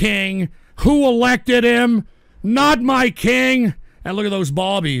my king. Who elected him? Not my king. And look at those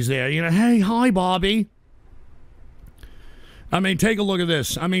bobbies there. Hey, hi, Bobby. I mean, take a look at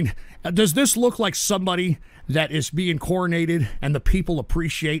this. I mean, does this look like somebody that is being coronated and the people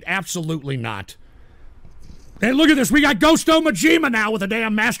appreciate? Absolutely not. And look at this. We got Ghosto Majima now with a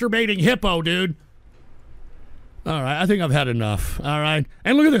damn masturbating hippo, dude. All right, I think I've had enough. All right.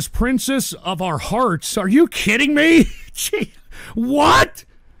 And look at this, Princess of Our Hearts. Are you kidding me? Gee, what?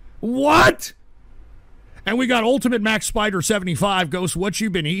 What? And we got Ultimate Max Spider 75. Ghost, what you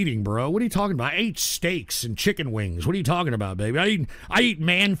been eating, bro? What are you talking about? I ate steaks and chicken wings. What are you talking about, baby? I eat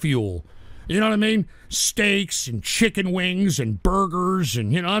man fuel. You know what I mean? Steaks and chicken wings and burgers,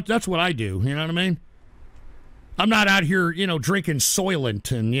 and, that's what I do. You know what I mean? I'm not out here, drinking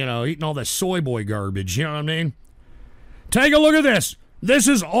Soylent and, eating all that soy boy garbage. You know what I mean? Take a look at this. This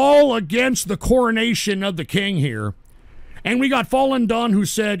is all against the coronation of the king here. And we got Fallen Dawn who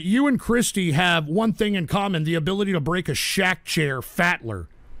said, you and Christy have one thing in common, the ability to break a shack chair fatler.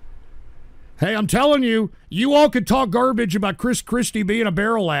 Hey, I'm telling you, you all could talk garbage about Chris Christie being a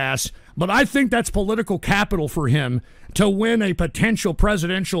barrel ass, but I think that's political capital for him to win a potential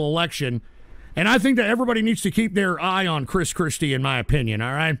presidential election. And I think that everybody needs to keep their eye on Chris Christie, in my opinion,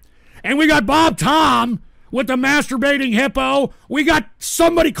 all right? And we got Bob Tom with the masturbating hippo. We got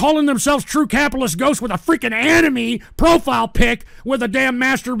somebody calling themselves True Capitalist Ghost with a freaking anime profile pic with a damn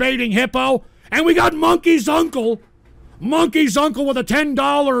masturbating hippo. And we got Monkey's Uncle with a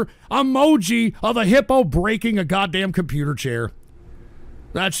 $10 emoji of a hippo breaking a goddamn computer chair.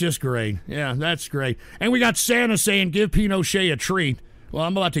 That's just great. Yeah, that's great. And we got Santa saying, give Pinochet a treat. Well,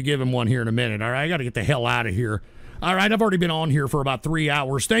 I'm about to give him one here in a minute, all right? I got to get the hell out of here. All right, I've already been on here for about 3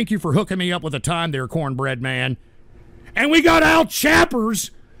 hours. Thank you for hooking me up with the time there, Cornbread Man. And we got Al Chappers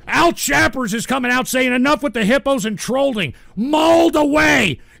Al Chappers is coming out saying enough with the hippos and trolling. Mold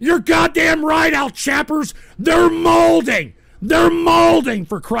away. You're goddamn right, Al Chappers. They're molding. They're molding,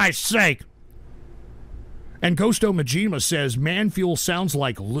 for Christ's sake. And Ghosto Majima says, man fuel sounds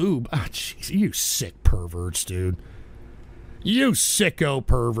like lube. Ah, jeez, you sick perverts, dude. You sicko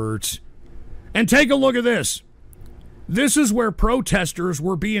perverts. And take a look at this. This is where protesters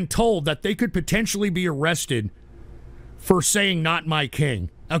were being told that they could potentially be arrested for saying not my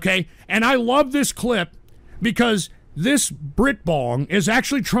king. Okay? And I love this clip because this Britbong is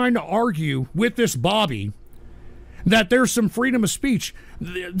actually trying to argue with this Bobby that there's some freedom of speech.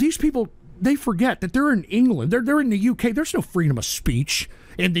 These people, they forget that they're in England. They're in the UK. There's no freedom of speech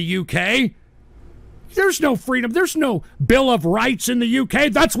in the UK. There's no freedom. There's no Bill of Rights in the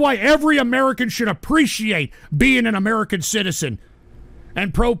UK. That's why every American should appreciate being an American citizen.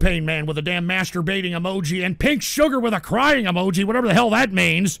 And Propane Man with a damn masturbating emoji and Pink Sugar with a crying emoji, whatever the hell that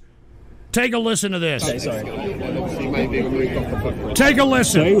means. Take a listen to this. Okay, sorry. Take a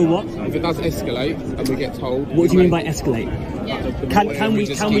listen. Sorry, what? If it does escalate and we get told... What do you mean by escalate? Can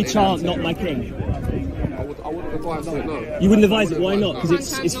we chant not my king? I wouldn't advise it, no. You wouldn't advise it? Why not?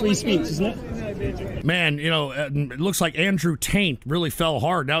 Because it's free speech, isn't it? Man, you know, it looks like Andrew Taint really fell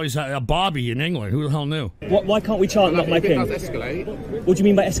hard. Now he's a Bobby in England. Who the hell knew? Why can't we chant not my king? If it does escalate... What do you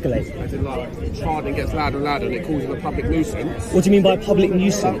mean by escalate? As in, like, chanting gets louder and louder and it causes a public nuisance. What do you mean by public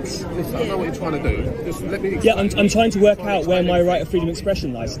nuisance? Listen, I know what you're trying to do. Just let me explain. Yeah, I'm trying to work out where my right of freedom of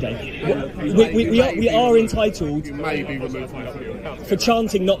expression lies today. We are entitled... You may be removed for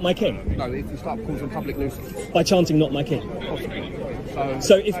chanting not my king? No, if you start causing public nuisance. By chanting not my king? Possibly.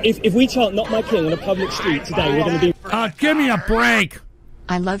 So if we chant not my king on a public street today, we're going to be... give me a break.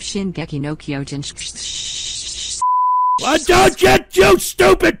 I love Shingeki no Kyojin. Don't get you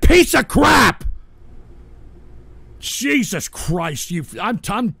stupid piece of crap! Jesus Christ,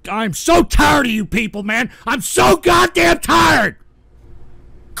 I'm so tired of you people, man. I'm so goddamn tired.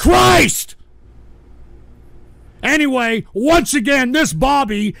 Christ! Anyway, once again, this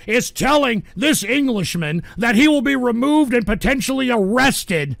Bobby is telling this Englishman that he will be removed and potentially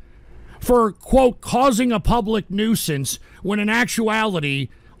arrested for, quote, causing a public nuisance, when in actuality,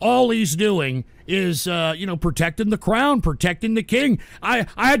 all he's doing is, protecting the crown, protecting the king. I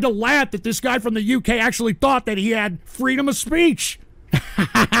had to laugh that this guy from the UK actually thought that he had freedom of speech.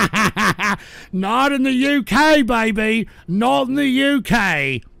 Not in the UK, baby. Not in the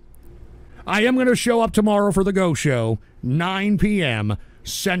UK. I am going to show up tomorrow for the Go Show, 9 p.m.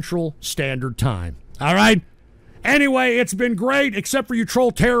 Central Standard Time. All right? Anyway, it's been great, except for you troll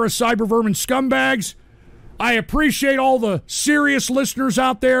terrorist cyber vermin scumbags. I appreciate all the serious listeners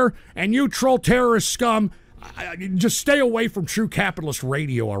out there, and you troll terrorist scum, just stay away from True Capitalist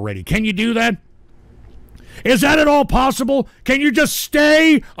Radio already. Can you do that? Is that at all possible? Can you just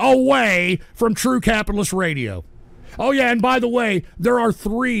stay away from True Capitalist Radio? Oh, yeah, and by the way, there are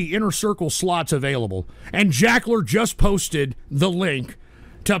 3 Inner Circle slots available, and Jackler just posted the link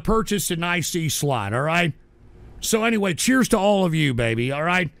to purchase an IC slot, all right? So anyway, cheers to all of you, baby, all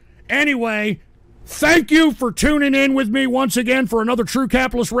right? Anyway, thank you for tuning in with me once again for another True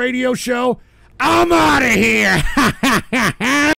Capitalist Radio show. I'm out of here!